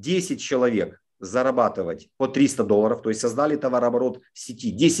научили 10 человек зарабатывать по $300, то есть создали товарооборот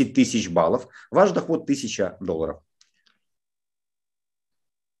сети 10 тысяч баллов, ваш доход $1000.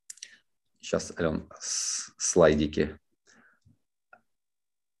 Сейчас, Ален, слайдики.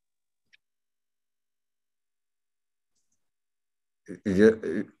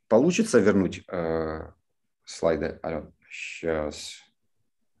 Получится вернуть слайды, Ален? Сейчас.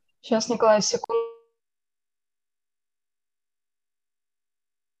 Сейчас, Николай, секунду.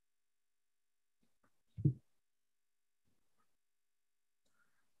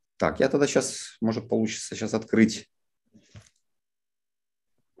 Так, я тогда сейчас, может, получится сейчас открыть.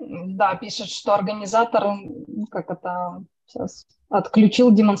 Да, пишет, что организатор, как это сейчас,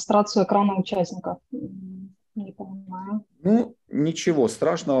 отключил демонстрацию экрана участников. Не понимаю. Ну, ничего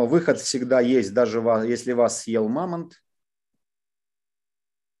страшного, выход всегда есть, даже если вас съел мамонт.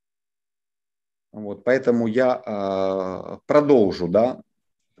 Вот, поэтому я продолжу, да,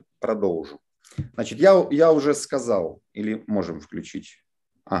 продолжу. Значит, я уже сказал, или можем включить?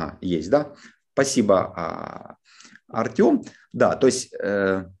 Ага, есть, да? Спасибо, Артем. Да, то есть,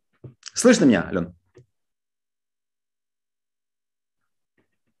 слышно меня, Ален?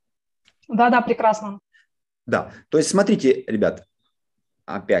 Да, прекрасно. Да, то есть, смотрите, ребят,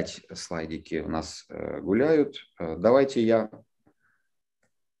 опять слайдики у нас гуляют. Давайте я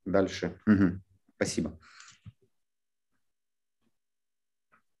дальше. Угу, спасибо.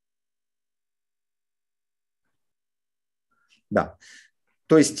 Да,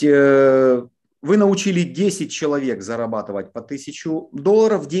 то есть вы научили 10 человек зарабатывать по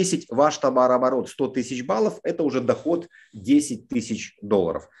 $1000, 10 ваш товарооборот 100 тысяч баллов, это уже доход 10 тысяч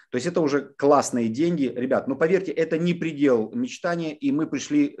долларов. То есть это уже классные деньги. Ребят, ну поверьте, это не предел мечтания, и мы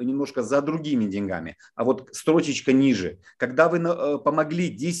пришли немножко за другими деньгами. А вот строчечка ниже. Когда вы помогли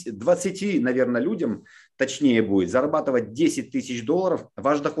 20, наверное, людям, точнее будет, зарабатывать 10 тысяч долларов,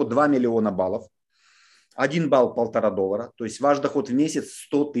 ваш доход 2 миллиона баллов. 1 балл $1,5, то есть ваш доход в месяц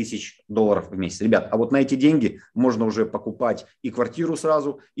 100 тысяч долларов в месяц. Ребят, а вот на эти деньги можно уже покупать и квартиру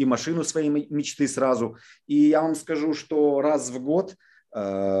сразу, и машину своей мечты сразу. И я вам скажу, что раз в год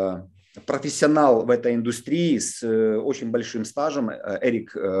профессионал в этой индустрии с очень большим стажем,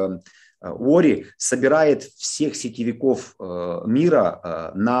 Эрик Уорри, собирает всех сетевиков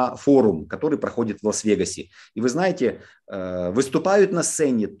мира на форум, который проходит в Лас-Вегасе. И вы знаете, выступают на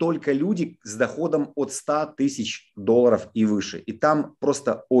сцене только люди с доходом от 100 тысяч долларов и выше. И там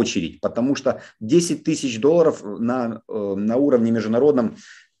просто очередь, потому что 10 тысяч долларов на уровне международном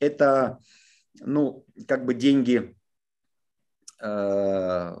 – это, ну, как бы деньги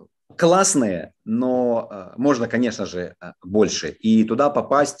классные, но можно, конечно же, больше. И туда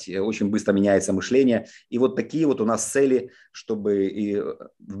попасть очень быстро меняется мышление. И вот такие вот у нас цели, чтобы и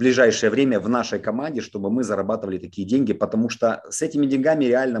в ближайшее время в нашей команде, чтобы мы зарабатывали такие деньги, потому что с этими деньгами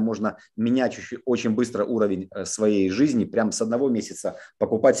реально можно менять очень быстро уровень своей жизни. Прям с одного месяца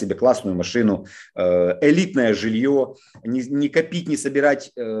покупать себе классную машину, элитное жилье, не копить, не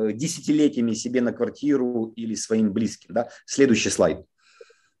собирать десятилетиями себе на квартиру или своим близким. Да? Следующий слайд.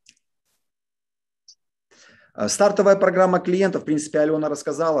 Стартовая программа клиента, в принципе, Алена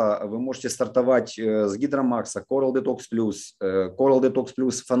рассказала. Вы можете стартовать с Гидромакса, Coral Detox Plus, Coral Detox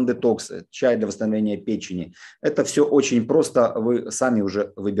Plus, Fun Detox, чай для восстановления печени. Это все очень просто, вы сами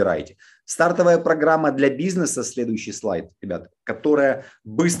уже выбираете. Стартовая программа для бизнеса, следующий слайд, ребят, которая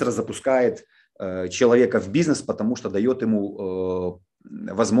быстро запускает человека в бизнес, потому что дает ему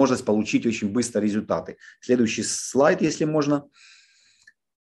возможность получить очень быстро результаты. Следующий слайд, если можно.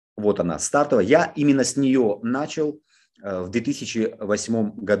 Вот она, стартовая. Я именно с нее начал в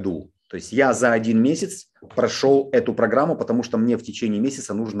 2008 году. То есть я за 1 месяц прошел эту программу, потому что мне в течение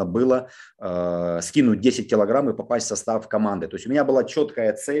месяца нужно было скинуть 10 килограмм и попасть в состав команды. То есть у меня была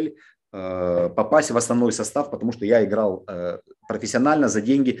четкая цель попасть в основной состав, потому что я играл профессионально за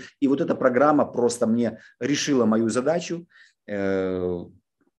деньги. И вот эта программа просто мне решила мою задачу.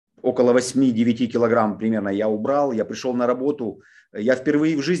 Около 8-9 килограмм примерно я убрал. Я пришел на работу. Я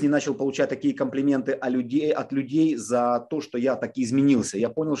впервые в жизни начал получать такие комплименты от людей за то, что я так изменился. Я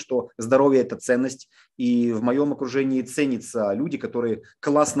понял, что здоровье – это ценность. И в моем окружении ценятся люди, которые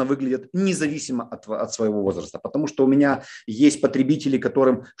классно выглядят независимо от своего возраста. Потому что у меня есть потребители,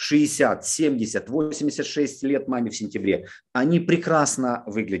 которым 60, 70, 86 лет, маме в сентябре. Они прекрасно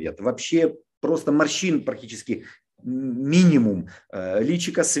выглядят. Вообще просто морщин практически минимум,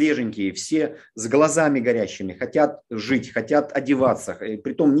 личико свеженькие, все с глазами горящими, хотят жить, хотят одеваться.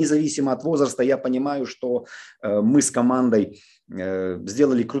 Притом, независимо от возраста, я понимаю, что мы с командой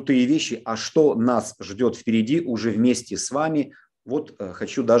сделали крутые вещи, а что нас ждет впереди уже вместе с вами, вот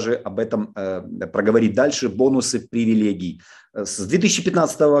хочу даже об этом проговорить дальше. Бонусы привилегий. С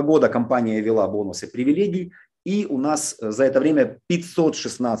 2015 года компания вела бонусы привилегий, и у нас за это время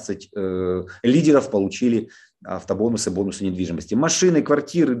 516 лидеров получили автобонусы, бонусы недвижимости. Машины,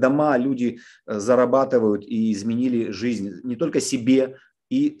 квартиры, дома, люди зарабатывают и изменили жизнь не только себе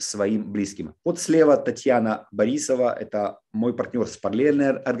и своим близким. Вот слева Татьяна Борисова, это мой партнер с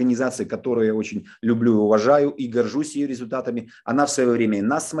параллельной организацией, которую я очень люблю и уважаю, и горжусь ее результатами. Она в свое время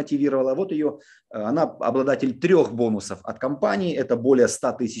нас смотивировала. Вот ее, она обладатель 3 бонусов от компании, это более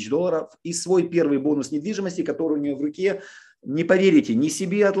 100 тысяч долларов, и свой первый бонус недвижимости, который у нее в руке. Не поверите, не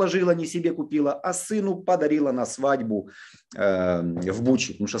себе отложила, не себе купила, а сыну подарила на свадьбу в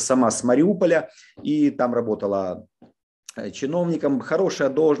Буче, потому что сама с Мариуполя и там работала чиновником, хорошая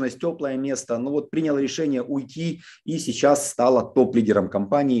должность, теплое место, но вот приняла решение уйти и сейчас стала топ-лидером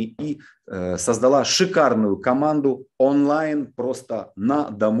компании и создала шикарную команду онлайн, просто на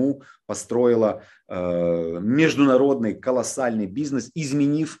дому построила международный колоссальный бизнес,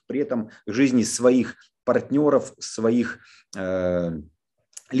 изменив при этом жизни своих партнеров, своих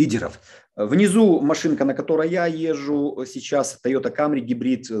лидеров. Внизу машинка, на которой я езжу сейчас, Toyota Camry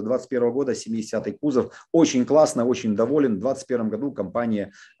гибрид 2021 года, 70-й кузов. Очень классно, очень доволен. В 2021 году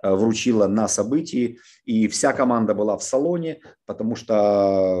компания вручила на событии, и вся команда была в салоне, потому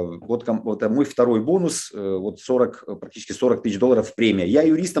что вот мой второй бонус, вот практически 40 тысяч долларов премия. Я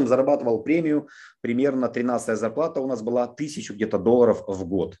юристом зарабатывал премию, примерно 13-я зарплата у нас была 1000 где-то долларов в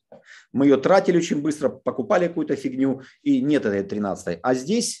год. Мы ее тратили очень быстро, покупали какую-то фигню, и нет этой 13-й. А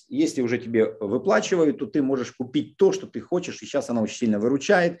здесь, если уже тебе выплачивают, то ты можешь купить то, что ты хочешь, и сейчас она очень сильно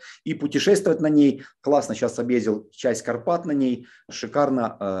выручает, и путешествовать на ней. Классно, сейчас объездил часть Карпат на ней,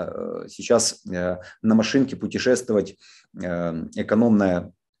 шикарно сейчас на машинке путешествовать,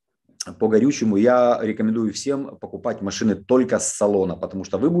 экономная по горючему. Я рекомендую всем покупать машины только с салона, потому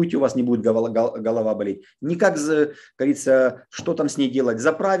что у вас не будет голова болеть. Не как, говорится, что там с ней делать.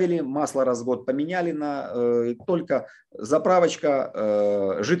 Заправили, масло раз в год поменяли, только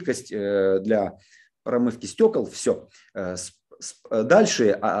заправочка, жидкость для промывки стекол, все.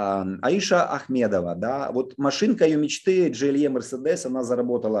 Дальше Аиша Ахмедова, да, вот машинка ее мечты, GLE Mercedes, она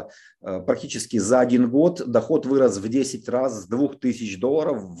заработала практически за 1 год, доход вырос в 10 раз, с 2000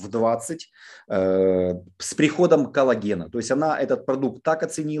 долларов в 20, с приходом коллагена. То есть она этот продукт так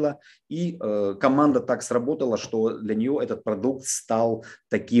оценила, и команда так сработала, что для нее этот продукт стал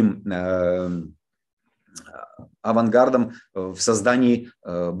таким авангардом в создании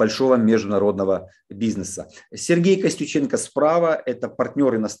большого международного бизнеса. Сергей Костюченко справа – это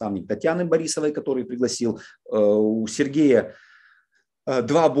партнер и наставник Татьяны Борисовой, который пригласил. У Сергея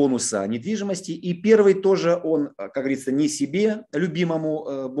 2 бонуса недвижимости, и первый тоже он, как говорится, не себе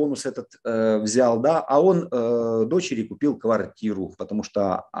любимому бонус этот взял, да, а он дочери купил квартиру, потому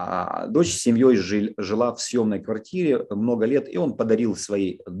что дочь с семьей жила в съемной квартире много лет, и он подарил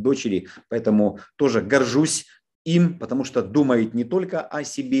своей дочери, поэтому тоже горжусь им, потому что думает не только о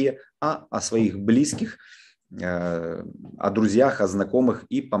себе, а о своих близких, о друзьях, о знакомых,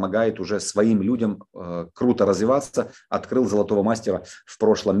 и помогает уже своим людям круто развиваться. Открыл золотого мастера в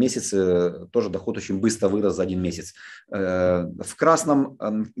прошлом месяце, тоже доход очень быстро вырос за 1 месяц. В красном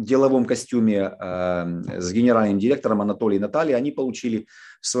деловом костюме с генеральным директором Анатолием и Натальей они получили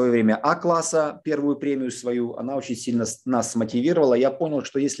в свое время А-класса первую премию свою. Она очень сильно нас мотивировала. Я понял,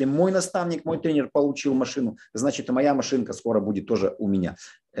 что если мой наставник, мой тренер получил машину, значит и моя машинка скоро будет тоже у меня.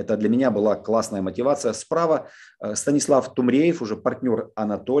 Это для меня была классная мотивация. Справа Станислав Тумреев, уже партнер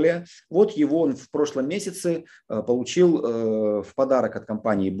Анатолия. Вот его он в прошлом месяце получил в подарок от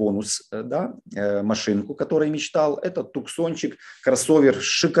компании бонус, да, машинку, которой мечтал. Это туксончик, кроссовер,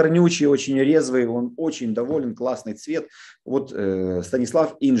 шикарнючий, очень резвый, он очень доволен, классный цвет. Вот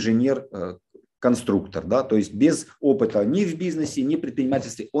Станислав инженер, конструктор, да, то есть без опыта ни в бизнесе, ни в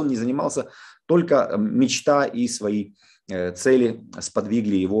предпринимательстве он не занимался, только мечта и свои цели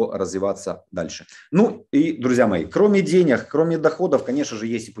сподвигли его развиваться дальше. Ну и, друзья мои, кроме денег, кроме доходов, конечно же,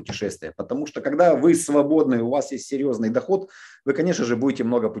 есть и путешествия, потому что когда вы свободны, у вас есть серьезный доход, вы, конечно же, будете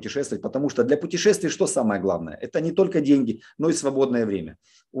много путешествовать, потому что для путешествий что самое главное? Это не только деньги, но и свободное время.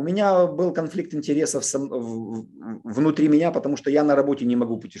 У меня был конфликт интересов внутри меня, потому что я на работе не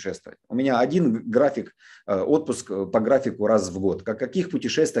могу путешествовать. У меня один график, отпуск по графику раз в год. О каких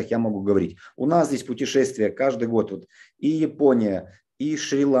путешествиях я могу говорить? У нас здесь путешествия каждый год. Вот, и Япония, и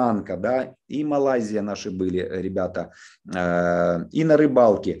Шри-Ланка, да, и Малайзия наши были ребята, и на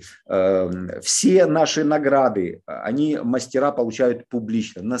рыбалке. Все наши награды, они мастера получают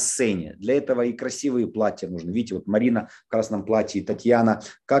публично, на сцене. Для этого и красивые платья нужны. Видите, вот Марина в красном платье, Татьяна,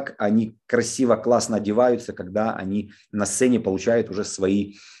 как они красиво, классно одеваются, когда они на сцене получают уже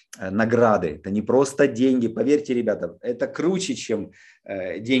свои награды. Это не просто деньги, поверьте, ребята, это круче, чем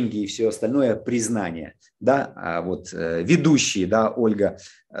деньги и все остальное, признание. Да? А вот ведущие, да, Ольга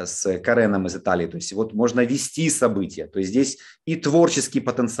с Кареном из Италии, то есть вот можно вести события, то есть здесь и творческий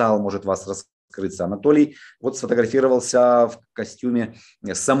потенциал может вас раскрыться. Анатолий вот сфотографировался в костюме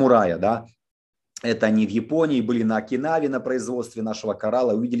самурая, да. Это они в Японии, были на Окинаве на производстве нашего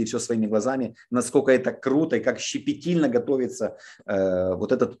коралла, увидели все своими глазами, насколько это круто и как щепетильно готовится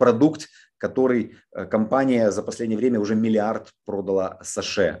вот этот продукт, который компания за последнее время уже 1 миллиард продала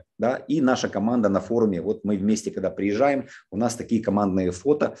саше. Да? И наша команда на форуме, вот мы вместе, когда приезжаем, у нас такие командные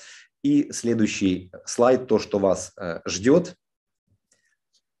фото. И следующий слайд, то, что вас ждет.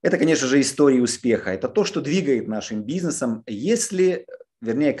 Это, конечно же, истории успеха. Это то, что двигает нашим бизнесом.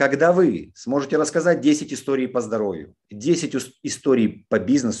 Когда вы сможете рассказать 10 историй по здоровью, 10 историй по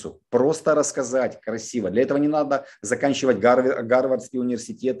бизнесу, просто рассказать красиво. Для этого не надо заканчивать Гарвардский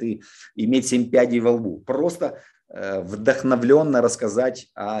университет и иметь 7 пядей во лбу. Просто вдохновленно рассказать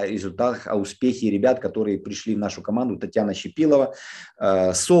о результатах, о успехе ребят, которые пришли в нашу команду. Татьяна Щепилова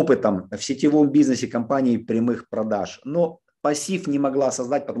с опытом в сетевом бизнесе компании прямых продаж. Но пассив не могла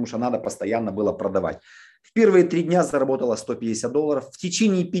создать, потому что надо постоянно было продавать. В первые 3 дня заработала $150. В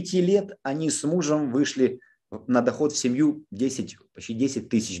течение 5 лет они с мужем вышли на доход в семью почти 10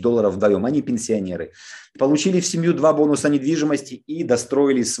 тысяч долларов вдвоем. Они пенсионеры. Получили в семью 2 бонуса недвижимости и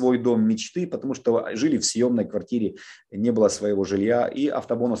достроили свой дом мечты, потому что жили в съемной квартире, не было своего жилья. И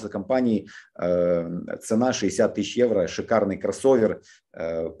автобонус от компании, цена 60 тысяч евро, шикарный кроссовер,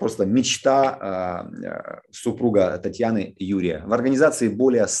 просто мечта супруга Татьяны Юрия. В организации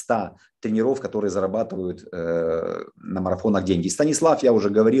более 100 тренеров, которые зарабатывают на марафонах деньги. Станислав, я уже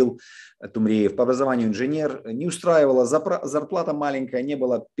говорил, Тумреев, по образованию инженер, не устраивала зарплата маленькая, не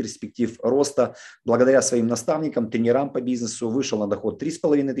было перспектив роста. Благодаря своим наставникам, тренерам по бизнесу вышел на доход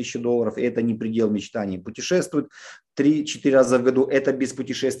 $3500, и это не предел мечтаний. Путешествует 3-4 раза в году, это без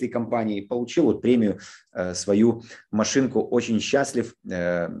путешествий компании. Получил вот премию, свою машинку, очень счастлив,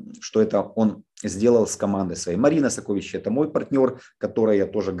 что это он сделал с командой своей. Марина Сокович, это мой партнер, которой я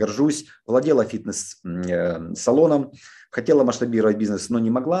тоже горжусь, владела фитнес-салоном, хотела масштабировать бизнес, но не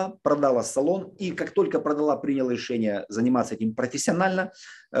могла, продала салон, и как только продала, приняла решение заниматься этим профессионально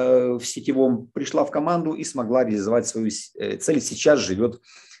в сетевом, пришла в команду и смогла реализовать свою цель. Сейчас живет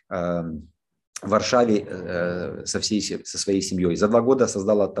в Варшаве со своей семьей. За 2 года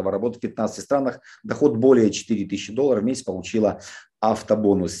создала товарооборот в 15 странах, доход более $4000 в месяц, получила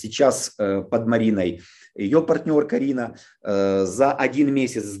автобонус. Сейчас под Мариной ее партнер Карина за 1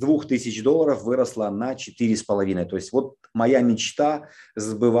 месяц с $2000 выросла на 4,5. То есть вот моя мечта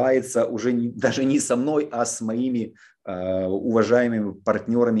сбывается уже даже не со мной, а с моими уважаемыми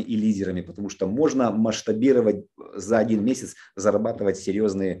партнерами и лидерами, потому что можно масштабировать за 1 месяц, зарабатывать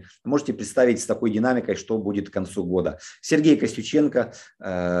серьезные. Можете представить с такой динамикой, что будет к концу года. Сергей Костюченко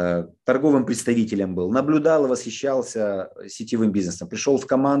торговым представителем был, наблюдал и восхищался сетевым бизнесом, пришел в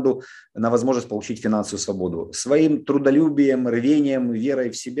команду на возможность получить финансовую свободу. Своим трудолюбием, рвением, верой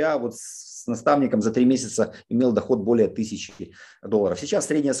в себя, вот с наставником за 3 месяца имел доход более $1000. Сейчас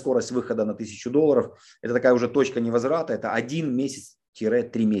средняя скорость выхода на $1000. Это такая уже точка невозврата. Это 1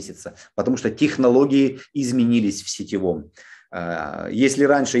 месяц-3 месяца, потому что технологии изменились в сетевом. Если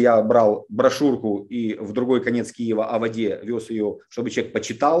раньше я брал брошюрку и в другой конец Киева о воде вез ее, чтобы человек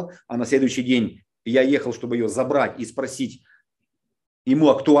почитал, а на следующий день я ехал, чтобы ее забрать и спросить, ему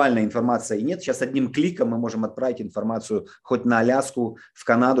актуальная информация и нет. Сейчас одним кликом мы можем отправить информацию хоть на Аляску, в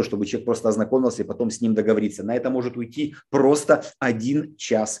Канаду, чтобы человек просто ознакомился и потом с ним договориться. На это может уйти просто 1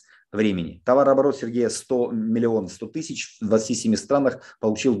 час времени. Товарооборот Сергея 100 миллионов 100 тысяч в 27 странах,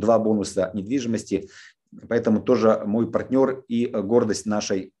 получил 2 бонуса недвижимости. Поэтому тоже мой партнер и гордость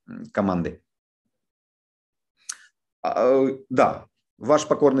нашей команды. Да. Ваш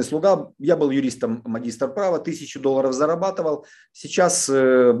покорный слуга, я был юристом, магистр права, $1000 зарабатывал, сейчас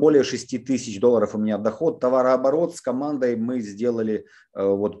более $6000 у меня доход, товарооборот с командой мы сделали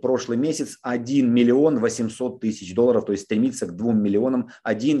вот прошлый месяц 1 800 000 то есть стремиться к 2 миллионам,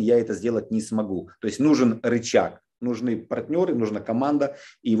 один я это сделать не смогу, то есть нужен рычаг. Нужны партнеры, нужна команда,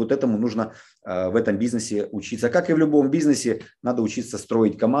 и вот этому нужно в этом бизнесе учиться. Как и в любом бизнесе, надо учиться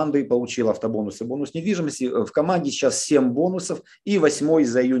строить команды. Получил автобонус и бонус недвижимости. В команде сейчас 7 бонусов, и 8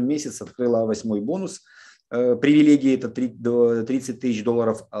 за июнь месяц открыла 8 бонус. Привилегии это $30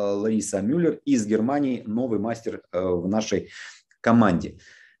 000 Лариса Мюллер из Германии, новый мастер в нашей команде.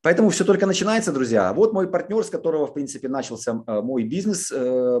 Поэтому все только начинается, друзья. Вот мой партнер, с которого, в принципе, начался мой бизнес,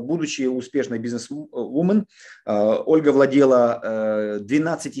 будучи успешной бизнес-вумен. Ольга владела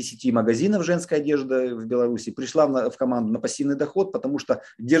 12 сетей магазинов женской одежды в Беларуси. Пришла в команду на пассивный доход, потому что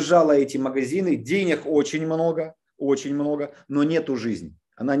держала эти магазины. Денег очень много, но нету жизни.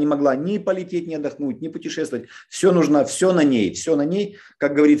 Она не могла ни полететь, ни отдохнуть, ни путешествовать. Все нужно, все на ней.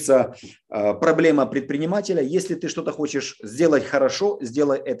 Как говорится, проблема предпринимателя. Если ты что-то хочешь сделать хорошо,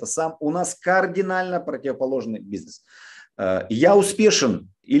 сделай это сам. У нас кардинально противоположный бизнес. Я успешен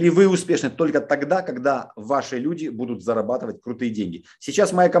или вы успешны только тогда, когда ваши люди будут зарабатывать крутые деньги.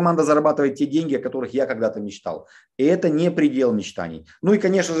 Сейчас моя команда зарабатывает те деньги, о которых я когда-то мечтал. И это не предел мечтаний. Ну и,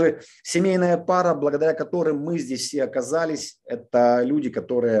 конечно же, семейная пара, благодаря которым мы здесь все оказались, это люди,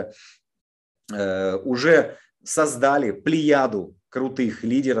 которые уже создали плеяду крутых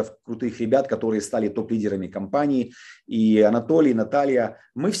лидеров, крутых ребят, которые стали топ-лидерами компании. И Анатолий, Наталья.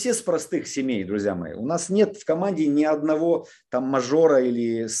 Мы все с простых семей, друзья мои. У нас нет в команде ни одного там мажора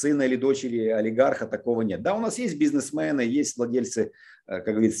или сына или дочери олигарха, такого нет. Да, у нас есть бизнесмены, есть владельцы, как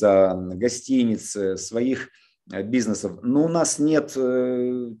говорится, гостиниц, своих бизнесов. Но у нас нет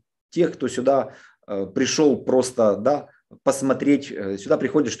тех, кто сюда пришел просто, да, посмотреть, сюда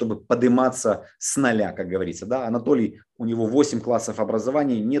приходит, чтобы подниматься с нуля, как говорится. Да? Анатолий, у него 8 классов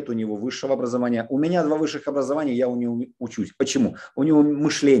образования, нет у него высшего образования. У меня 2 высших образования, я у него учусь. Почему? У него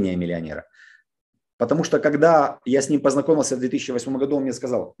мышление миллионера. Потому что когда я с ним познакомился в 2008 году, он мне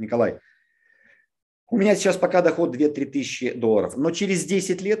сказал: Николай, у меня сейчас пока доход 2-3 тысячи долларов, но через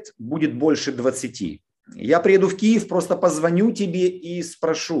 10 лет будет больше 20. Я приеду в Киев, просто позвоню тебе и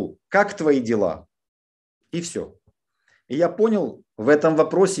спрошу, как твои дела? И все. И я понял, в этом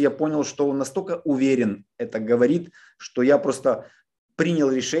вопросе я понял, что он настолько уверен это говорит, что я просто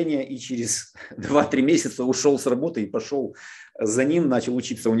принял решение и через 2-3 месяца ушел с работы и пошел за ним, начал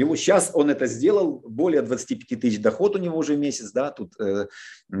учиться у него. Сейчас он это сделал, более 25 тысяч доход у него уже в месяц. Да, тут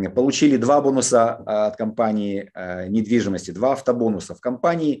получили 2 бонуса от компании недвижимости, 2 автобонуса. В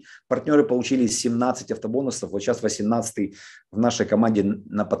компании партнеры получили 17 автобонусов, вот сейчас 18 в нашей команде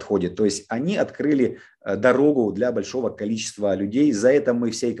на подходе. То есть они открыли дорогу для большого количества людей. За это мы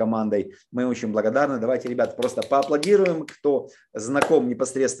всей командой, мы очень благодарны. Давайте, ребят, просто поаплодируем, кто знаком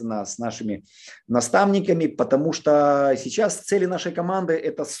непосредственно с нашими наставниками, потому что сейчас цели нашей команды –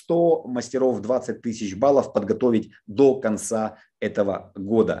 это 100 мастеров, 20 тысяч баллов подготовить до конца этого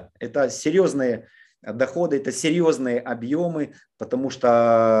года. Это серьезные доходы, это серьезные объемы, потому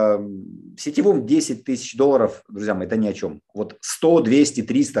что в сетевом 10 тысяч долларов, друзья мои, это ни о чем. Вот 100, 200,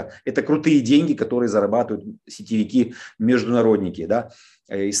 300 – это крутые деньги, которые зарабатывают сетевики, международники. Да?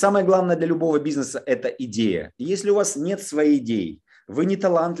 И самое главное для любого бизнеса – это идея. Если у вас нет своей идеи, вы не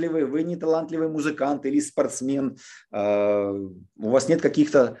талантливый музыкант или спортсмен, у вас нет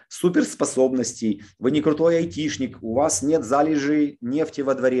каких-то суперспособностей, вы не крутой айтишник, у вас нет залежей нефти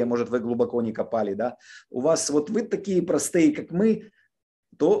во дворе, может, вы глубоко не копали, да? У вас вот вы такие простые, как мы,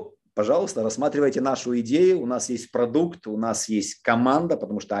 то, пожалуйста, рассматривайте нашу идею, у нас есть продукт, у нас есть команда,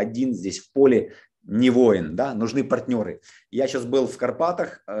 потому что один здесь в поле не воин, да? Нужны партнеры. Я сейчас был в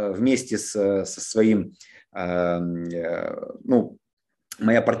Карпатах вместе со своим,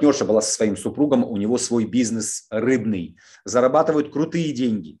 моя партнерша была со своим супругом, у него свой бизнес рыбный. Зарабатывают крутые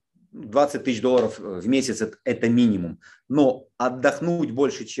деньги. 20 тысяч долларов в месяц – это минимум. Но отдохнуть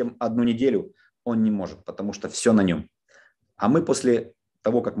больше, чем 1 неделю он не может, потому что все на нем. А мы после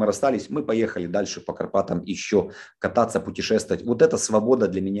того, как мы расстались, мы поехали дальше по Карпатам еще кататься, путешествовать. Вот эта свобода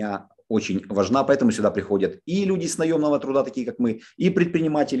для меня очень важна, поэтому сюда приходят и люди с наемного труда, такие как мы, и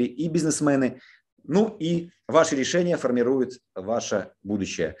предприниматели, и бизнесмены. Ну и ваши решения формируют ваше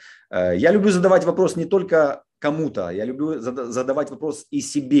будущее. Я люблю задавать вопрос не только кому-то, я люблю задавать вопрос и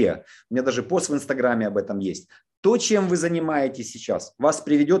себе. У меня даже пост в Инстаграме об этом есть. То, чем вы занимаетесь сейчас, вас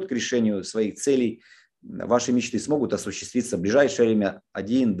приведет к решению своих целей. Ваши мечты смогут осуществиться в ближайшее время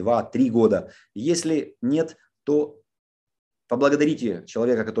 1, 2, 3 года. Если нет, то поблагодарите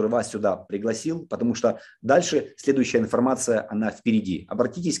человека, который вас сюда пригласил, потому что дальше следующая информация, она впереди.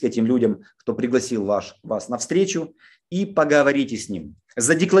 Обратитесь к этим людям, кто пригласил вас на встречу, и поговорите с ним.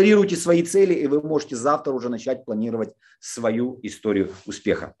 Задекларируйте свои цели, и вы можете завтра уже начать планировать свою историю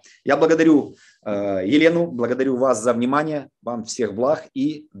успеха. Я благодарю Елену, благодарю вас за внимание, вам всех благ.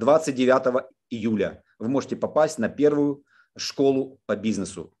 И 29 июля вы можете попасть на первую школу по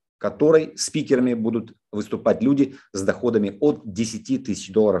бизнесу, в которой спикерами будут выступать люди с доходами от 10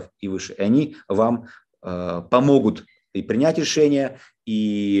 тысяч долларов и выше. И они вам помогут и принять решение,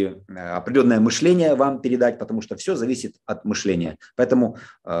 и определенное мышление вам передать, потому что все зависит от мышления. Поэтому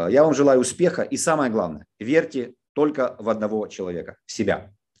я вам желаю успеха. И самое главное, верьте только в одного человека, в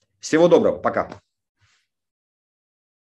себя. Всего доброго, пока.